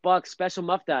 for $1 special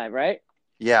muff dive, right?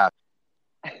 Yeah.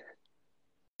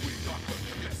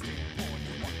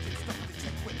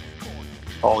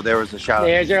 Oh, there was a shout out.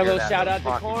 There's your little shout out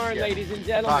to Korn, ladies and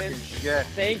gentlemen. Shit.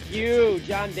 Thank you,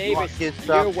 John Davis.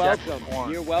 You're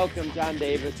welcome. You're welcome, John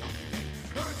Davis.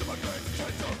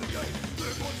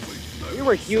 You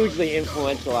were hugely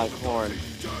influential on Korn.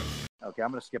 Okay, I'm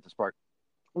going to skip this part.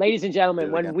 Ladies and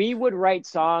gentlemen, when we would write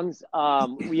songs,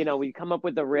 we'd come up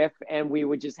with a riff and we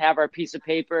would just have our piece of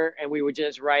paper and we would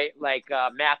just write like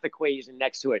a math equation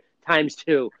next to it.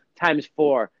 ×2,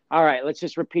 ×4. All right, let's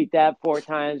just repeat that 4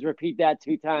 times, repeat that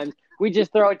 2 times. We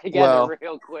just throw it together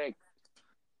real quick.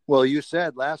 Well, you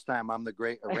said last time I'm the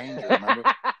great arranger,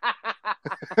 remember?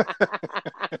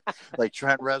 Like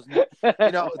Trent Reznor.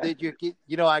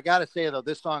 I got to say, though,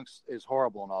 this song is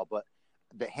horrible and all, but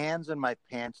the hands in my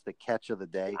pants, the catch of the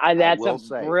day.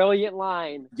 That's a brilliant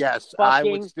line. Yes, I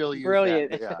would still use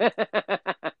that. Yeah.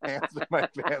 Hands in my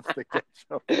pants, the catch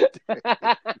of the day.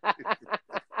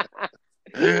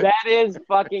 That is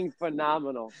fucking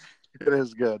phenomenal. It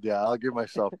is good. Yeah, I'll give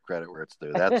myself credit where it's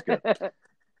due. That's good.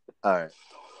 All right.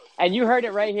 And you heard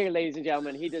it right here, ladies and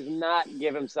gentlemen. He does not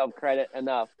give himself credit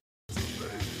enough.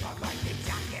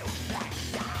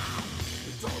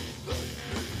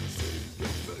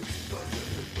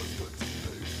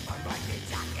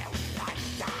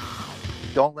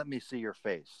 Don't let me see your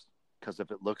face, because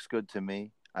if it looks good to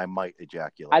me, I might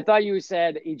ejaculate. I thought you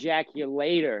said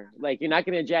ejaculator. Like, you're not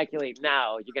going to ejaculate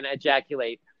now. You're going to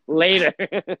ejaculate later.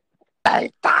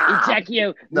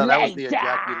 Ejaculate. No, that was the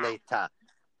ejaculator.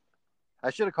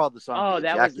 I should have called the song. Oh,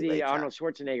 that was the Arnold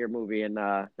Schwarzenegger movie in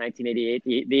 1988,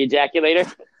 the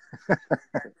Ejaculator.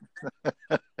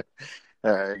 All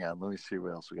right, hang on. Let me see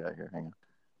what else we got here. Hang on.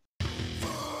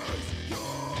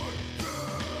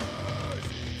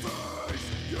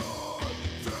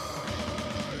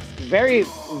 Very,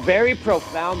 very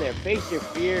profound there. Face your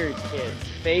fears, kids.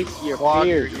 Face your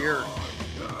fears.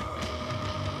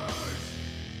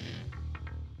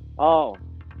 Oh,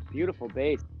 beautiful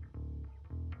bass.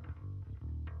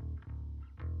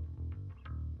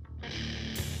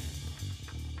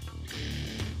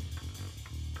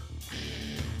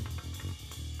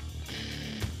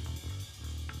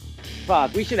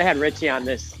 Fuck, we should have had Richie on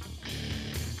this.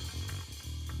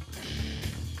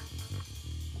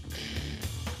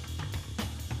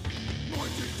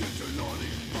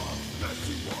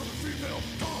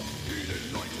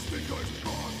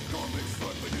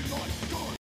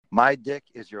 My dick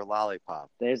is your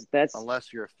lollipop. That's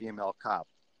unless you're a female cop.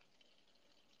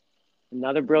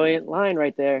 Another brilliant line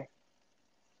right there.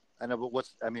 I know, but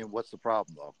what's the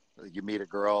problem though? You meet a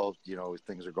girl,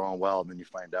 things are going well, and then you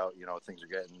find out, things are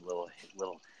getting a little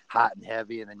hot and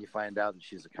heavy, and then you find out that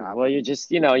she's a cop. Well, you're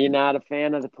just, you're not a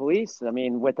fan of the police. I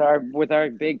mean, with our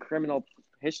big criminal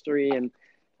history and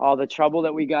all the trouble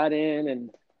that we got in and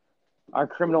our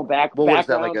criminal But what is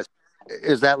that, background.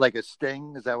 is that like a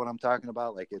sting? Is that what I'm talking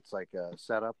about? Like it's like a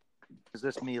setup? Is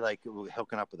this me like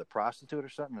hooking up with a prostitute or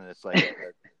something? And it's like,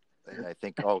 I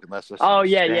think, unless this. Oh,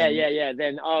 is yeah, Sting. yeah.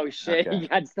 Then, oh, shit, Okay. he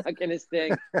got stuck in his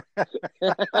thing.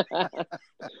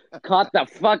 Caught the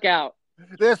fuck out.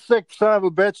 This sick son of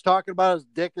a bitch talking about his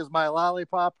dick is my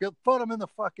lollipop. Put him in the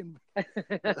fucking.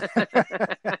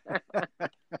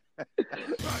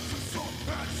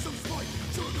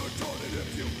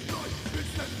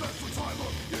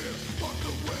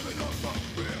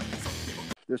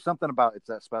 There's something about it's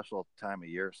that special time of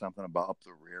year. Something about up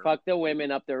the rear. Fuck the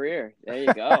women up the rear. There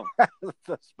you go.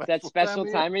 That special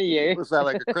time of year. Was that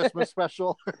like a Christmas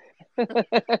special?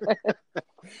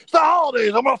 It's the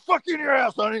holidays. I'm gonna fuck you in your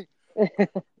ass, honey. All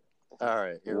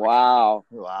right. Here we go. Wow.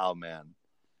 Wow, man.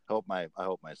 I hope my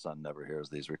son never hears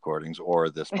these recordings or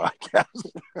this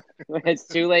podcast. It's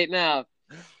too late now.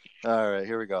 All right,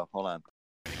 here we go. Hold on.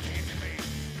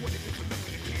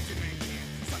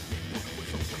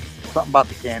 Something about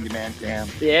the Candyman can.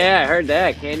 Yeah, I heard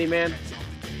that. Candyman.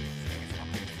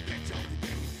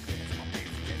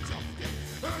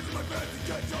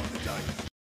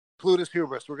 Plutus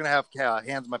Hubris. We're gonna have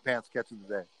hands in my pants catch of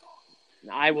the day.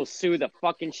 I will sue the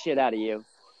fucking shit out of you.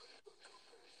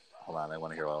 Hold on, I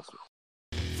want to hear what else.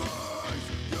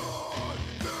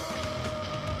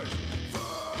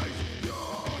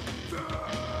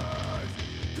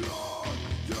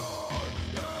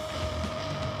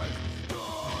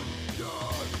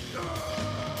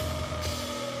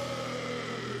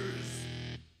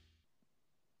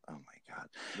 Oh my God!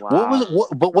 Wow. What was it?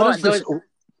 What Well, is this?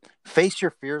 Face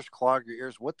your fears, clog your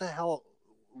ears. What the hell?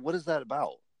 What is that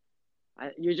about?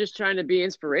 You're just trying to be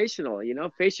inspirational, you know?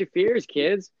 Face your fears,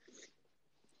 kids.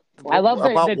 I love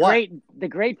the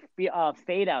great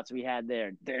fade outs we had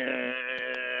there.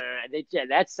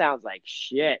 That sounds like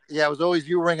shit. Yeah, it was always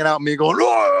you ringing out and me going.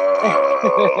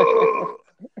 "Oh!"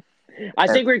 I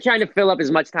think we're trying to fill up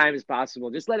as much time as possible.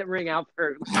 Just let it ring out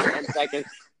for 10 seconds.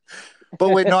 But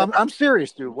wait, no, I'm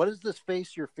serious, dude. What is this?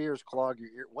 Face your fears, clog your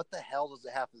ear. What the hell does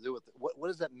it have to do with it? What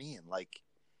does that mean? Like,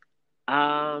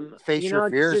 face your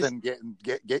fears just, and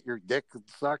get your dick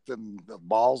sucked and the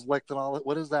balls licked and all that.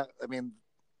 What is that? I mean,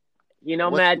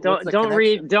 Matt, don't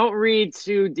read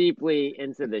too deeply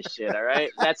into this shit. All right,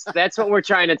 that's what we're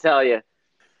trying to tell you.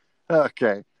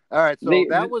 Okay, all right. So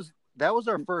that was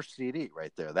our first CD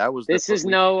right there. That was. This is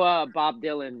no Bob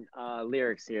Dylan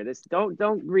lyrics here.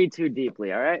 Don't read too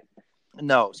deeply. All right.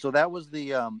 No, so that was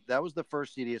the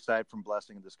first CD aside from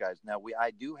Blessing in Disguise. Now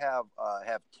I do have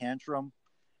Tantrum,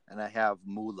 and I have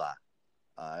Moolah.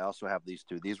 I also have these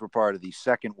two. These were part of the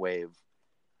second wave.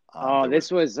 This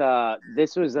was a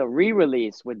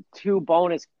re-release with 2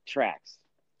 bonus tracks.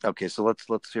 Okay, so let's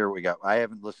hear what we got. I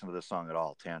haven't listened to this song at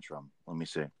all. Tantrum. Let me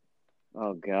see.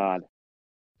 Oh God.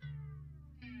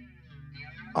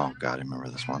 Oh God, I remember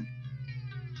this one.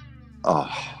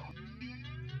 Oh.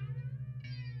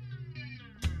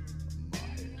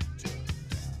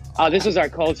 Oh, this was our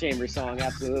Cold Chamber song,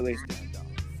 absolutely.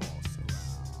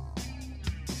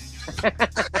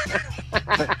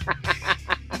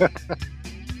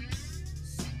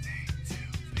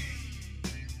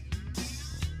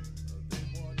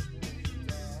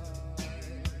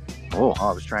 Oh,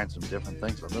 I was trying some different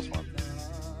things on this one.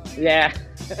 Yeah.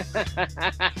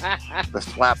 The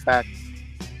slapback.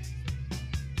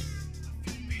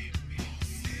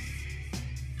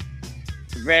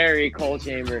 Very Cold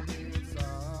Chamber.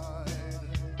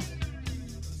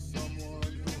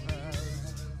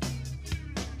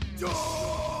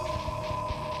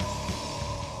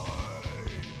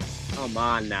 Come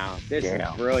on now. This is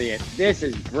brilliant. This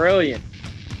is brilliant.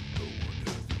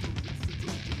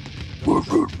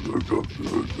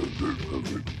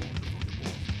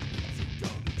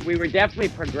 We were definitely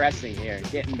progressing here,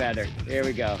 getting better. Here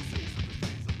we go.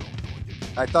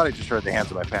 I thought I just heard the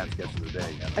hands of my pants get to the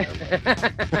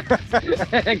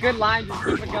day. Good line, just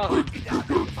keep it going.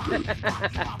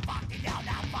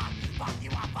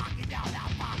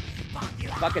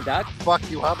 Fuck a duck? Fuck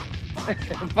you up.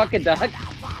 Fuck a duck?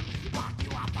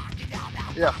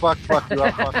 Yeah, fuck you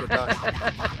up, fuck a duck.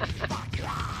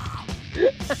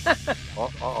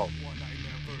 Uh-oh.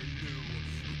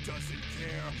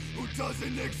 Who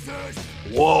doesn't exist?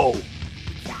 Whoa.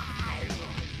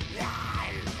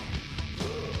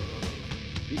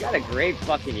 You got a great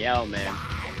fucking yell, man.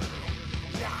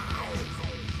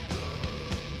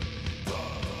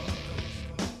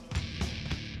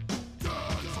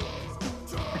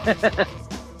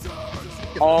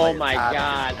 Oh my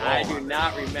God, I do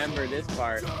not remember this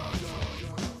part.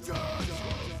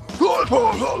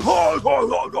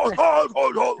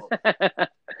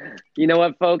 You know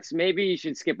what, folks? Maybe you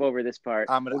should skip over this part.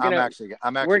 I'm actually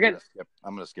gonna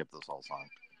skip this whole song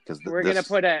because we're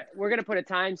gonna put a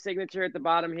time signature at the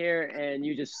bottom here, and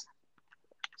you just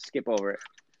skip over it.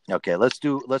 Okay, let's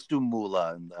do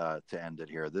Moolah to end it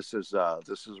here. This is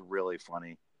really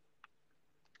funny.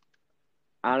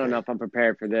 I don't know if I'm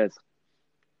prepared for this.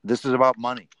 This is about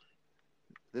money.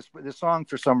 This song,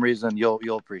 for some reason,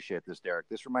 you'll appreciate this, Derek.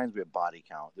 This reminds me of Body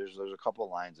Count. There's a couple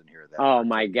of lines in here that oh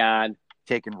my god,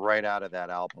 taken right out of that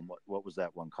album. What was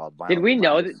that one called? Did we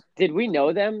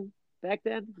know them back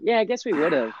then? Yeah, I guess we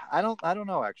would have. I don't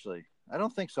know actually. I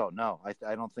don't think so. No,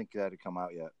 I don't think that had come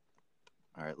out yet.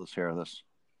 All right, let's hear this.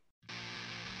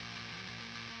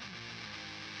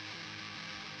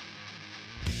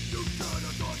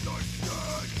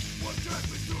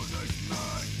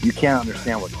 You can't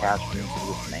understand what cash means to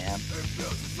this man.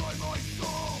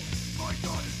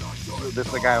 This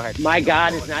is the guy who had. My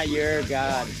God is not your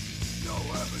God.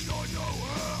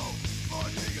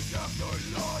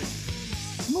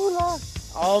 Moolah.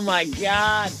 Oh my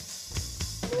God.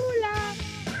 Moolah.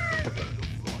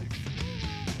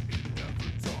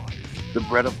 The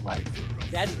bread of life.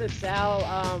 That's the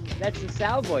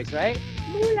Sal voice, right?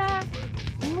 Moolah.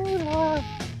 Moolah.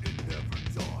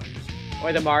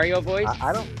 Or the Mario voice?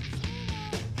 I don't.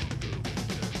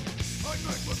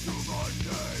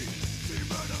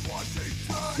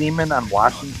 Seaman on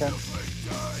Washington.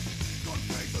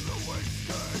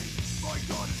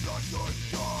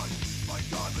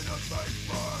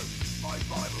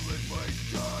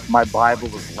 My Bible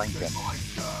is Lincoln.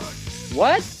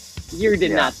 What? You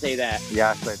did not say that.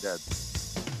 Yes, I did.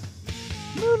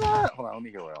 Hold on, let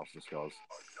me hear where else this goes.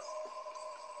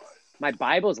 My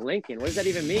Bible's Lincoln. What does that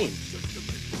even mean?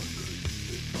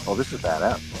 Oh, this is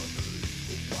badass.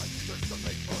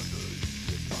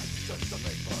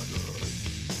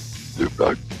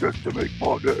 Just to make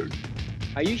money.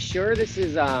 Are you sure this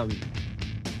is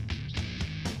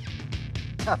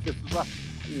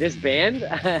this band?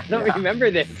 I don't remember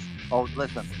this. Oh,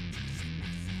 listen.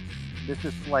 This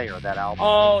is Slayer, that album.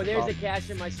 Oh, there's a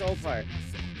Cash in My Soul part.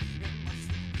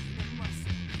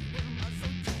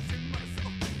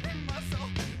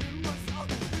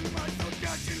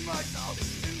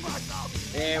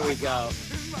 There we go.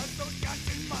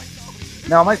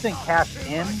 Now, am I saying cash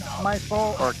in my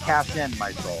soul or cash in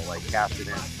my soul? Like cash it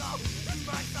in?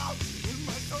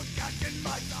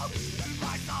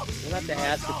 We'll have to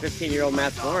ask the 15-year-old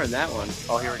Matt Florin that one.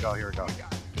 Oh, here we go.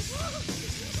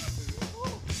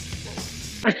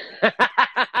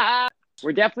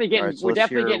 We're definitely getting Right, so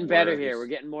getting better here. We're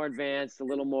getting more advanced, a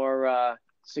little more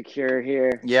secure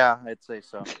here. Yeah, I'd say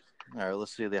so. All right,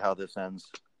 let's see how this ends.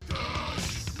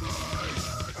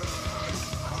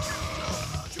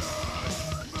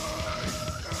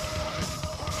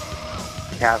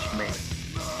 Cash me.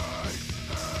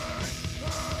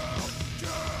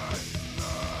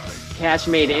 Cash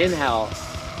Made in Hell.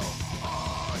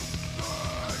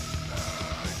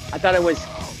 I thought it was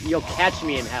You'll Catch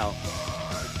Me in Hell.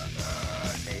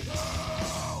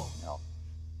 No.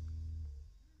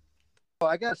 Oh,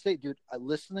 I gotta say, dude,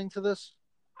 listening to this,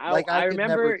 I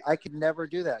remember I could never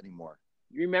do that anymore.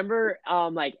 You remember,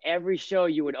 like every show,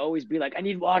 you would always be like, I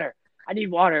need water,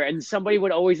 and somebody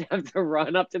would always have to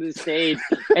run up to the stage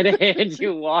and hand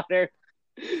you water.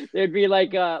 There'd be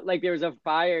like there was a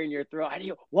fire in your throat. I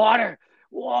need water.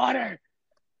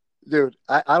 Dude,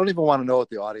 I don't even want to know what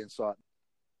the audience thought.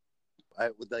 I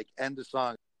would end the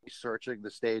song searching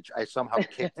the stage. I somehow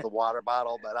kicked the water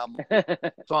bottle, but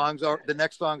the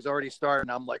next song's already started,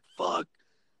 and I'm like, fuck.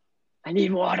 I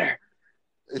need water.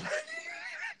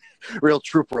 Real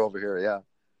trooper over here, yeah.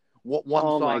 One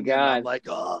song, my God. I'm like,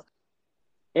 oh.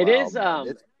 It is.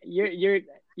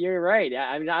 You're right.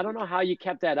 I mean, I don't know how you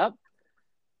kept that up.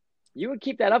 You would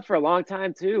keep that up for a long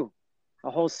time too, a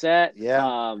whole set.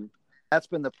 Yeah. That's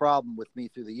been the problem with me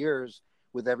through the years,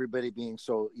 with everybody being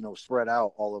so spread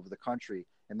out all over the country,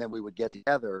 and then we would get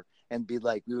together and be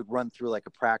like, we would run through like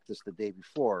a practice the day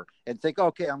before and think,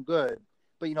 okay, I'm good.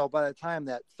 But by the time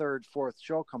that third, fourth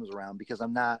show comes around, because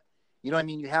I'm not, you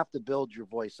have to build your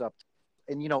voice up.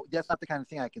 And, that's not the kind of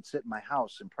thing I can sit in my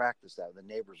house and practice that. The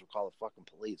neighbors will call the fucking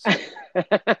police.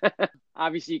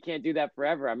 Obviously, you can't do that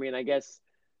forever. I mean, I guess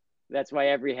that's why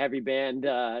every heavy band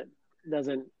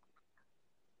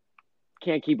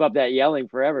can't keep up that yelling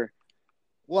forever.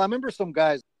 Well, I remember some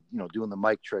guys, doing the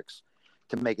mic tricks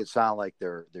to make it sound like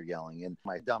they're yelling. And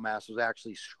my dumbass was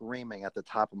actually screaming at the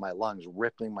top of my lungs,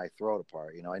 ripping my throat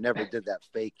apart. I never did that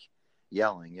fake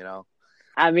yelling,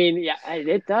 I mean, yeah,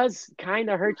 it does kind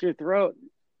of hurt your throat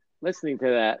listening to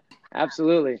that.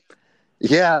 Absolutely.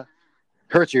 Yeah.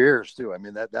 Hurts your ears too. I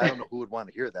mean, I don't know who would want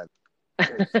to hear that.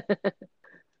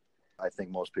 I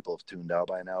think most people have tuned out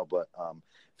by now. But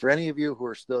for any of you who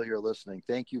are still here listening,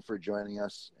 thank you for joining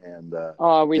us. And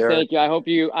we Derek, thank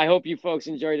you. I hope you folks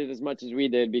enjoyed it as much as we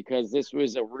did, because this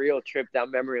was a real trip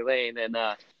down memory lane.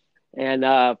 And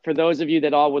for those of you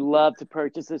that all would love to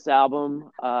purchase this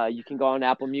album, you can go on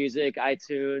Apple Music,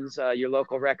 iTunes, your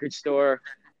local record store,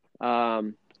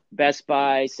 Best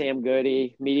Buy, Sam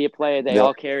Goody, Media Play. They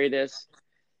all carry this.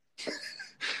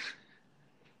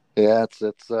 Yeah,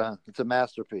 it's a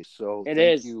masterpiece. So It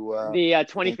thank is. you. The thank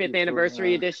 25th you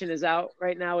anniversary for, edition is out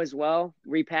right now as well.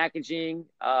 Repackaging,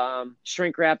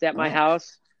 shrink wrapped at my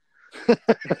house.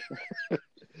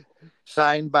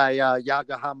 signed by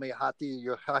Yagahame Hati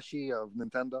Yohashi of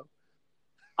Nintendo.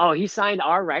 Oh, he signed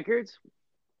our records?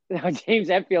 James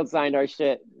Hetfield signed our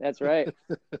shit. That's right.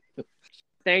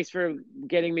 Thanks for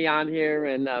getting me on here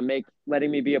and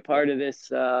letting me be a part of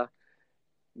this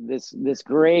this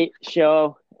great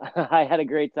show. I had a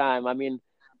great time. I mean,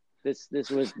 this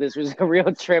was a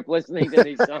real trip listening to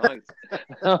these songs.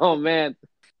 Oh man,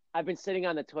 I've been sitting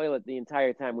on the toilet the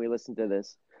entire time we listened to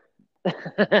this.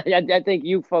 I think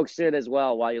you folks should as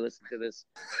well while you listen to this.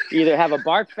 Either have a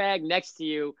barf bag next to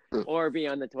you or be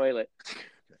on the toilet.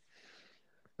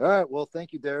 All right. Well,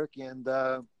 thank you, Derek, and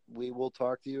we will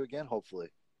talk to you again, hopefully.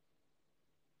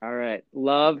 All right.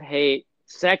 Love, hate,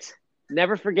 sex.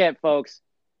 Never forget, folks.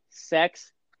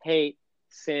 Sex, hate,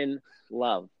 sin,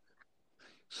 love.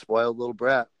 Spoiled little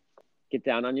brat. Get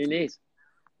down on your knees.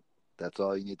 That's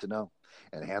all you need to know.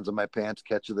 And hands on my pants,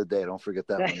 catch of the day. Don't forget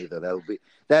that one either.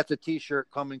 That's a T-shirt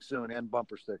coming soon and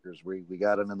bumper stickers. We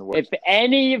got it in the works. If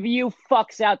any of you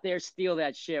fucks out there steal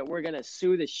that shit, we're gonna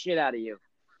sue the shit out of you.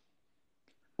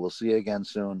 We'll see you again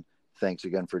soon. Thanks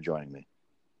again for joining me.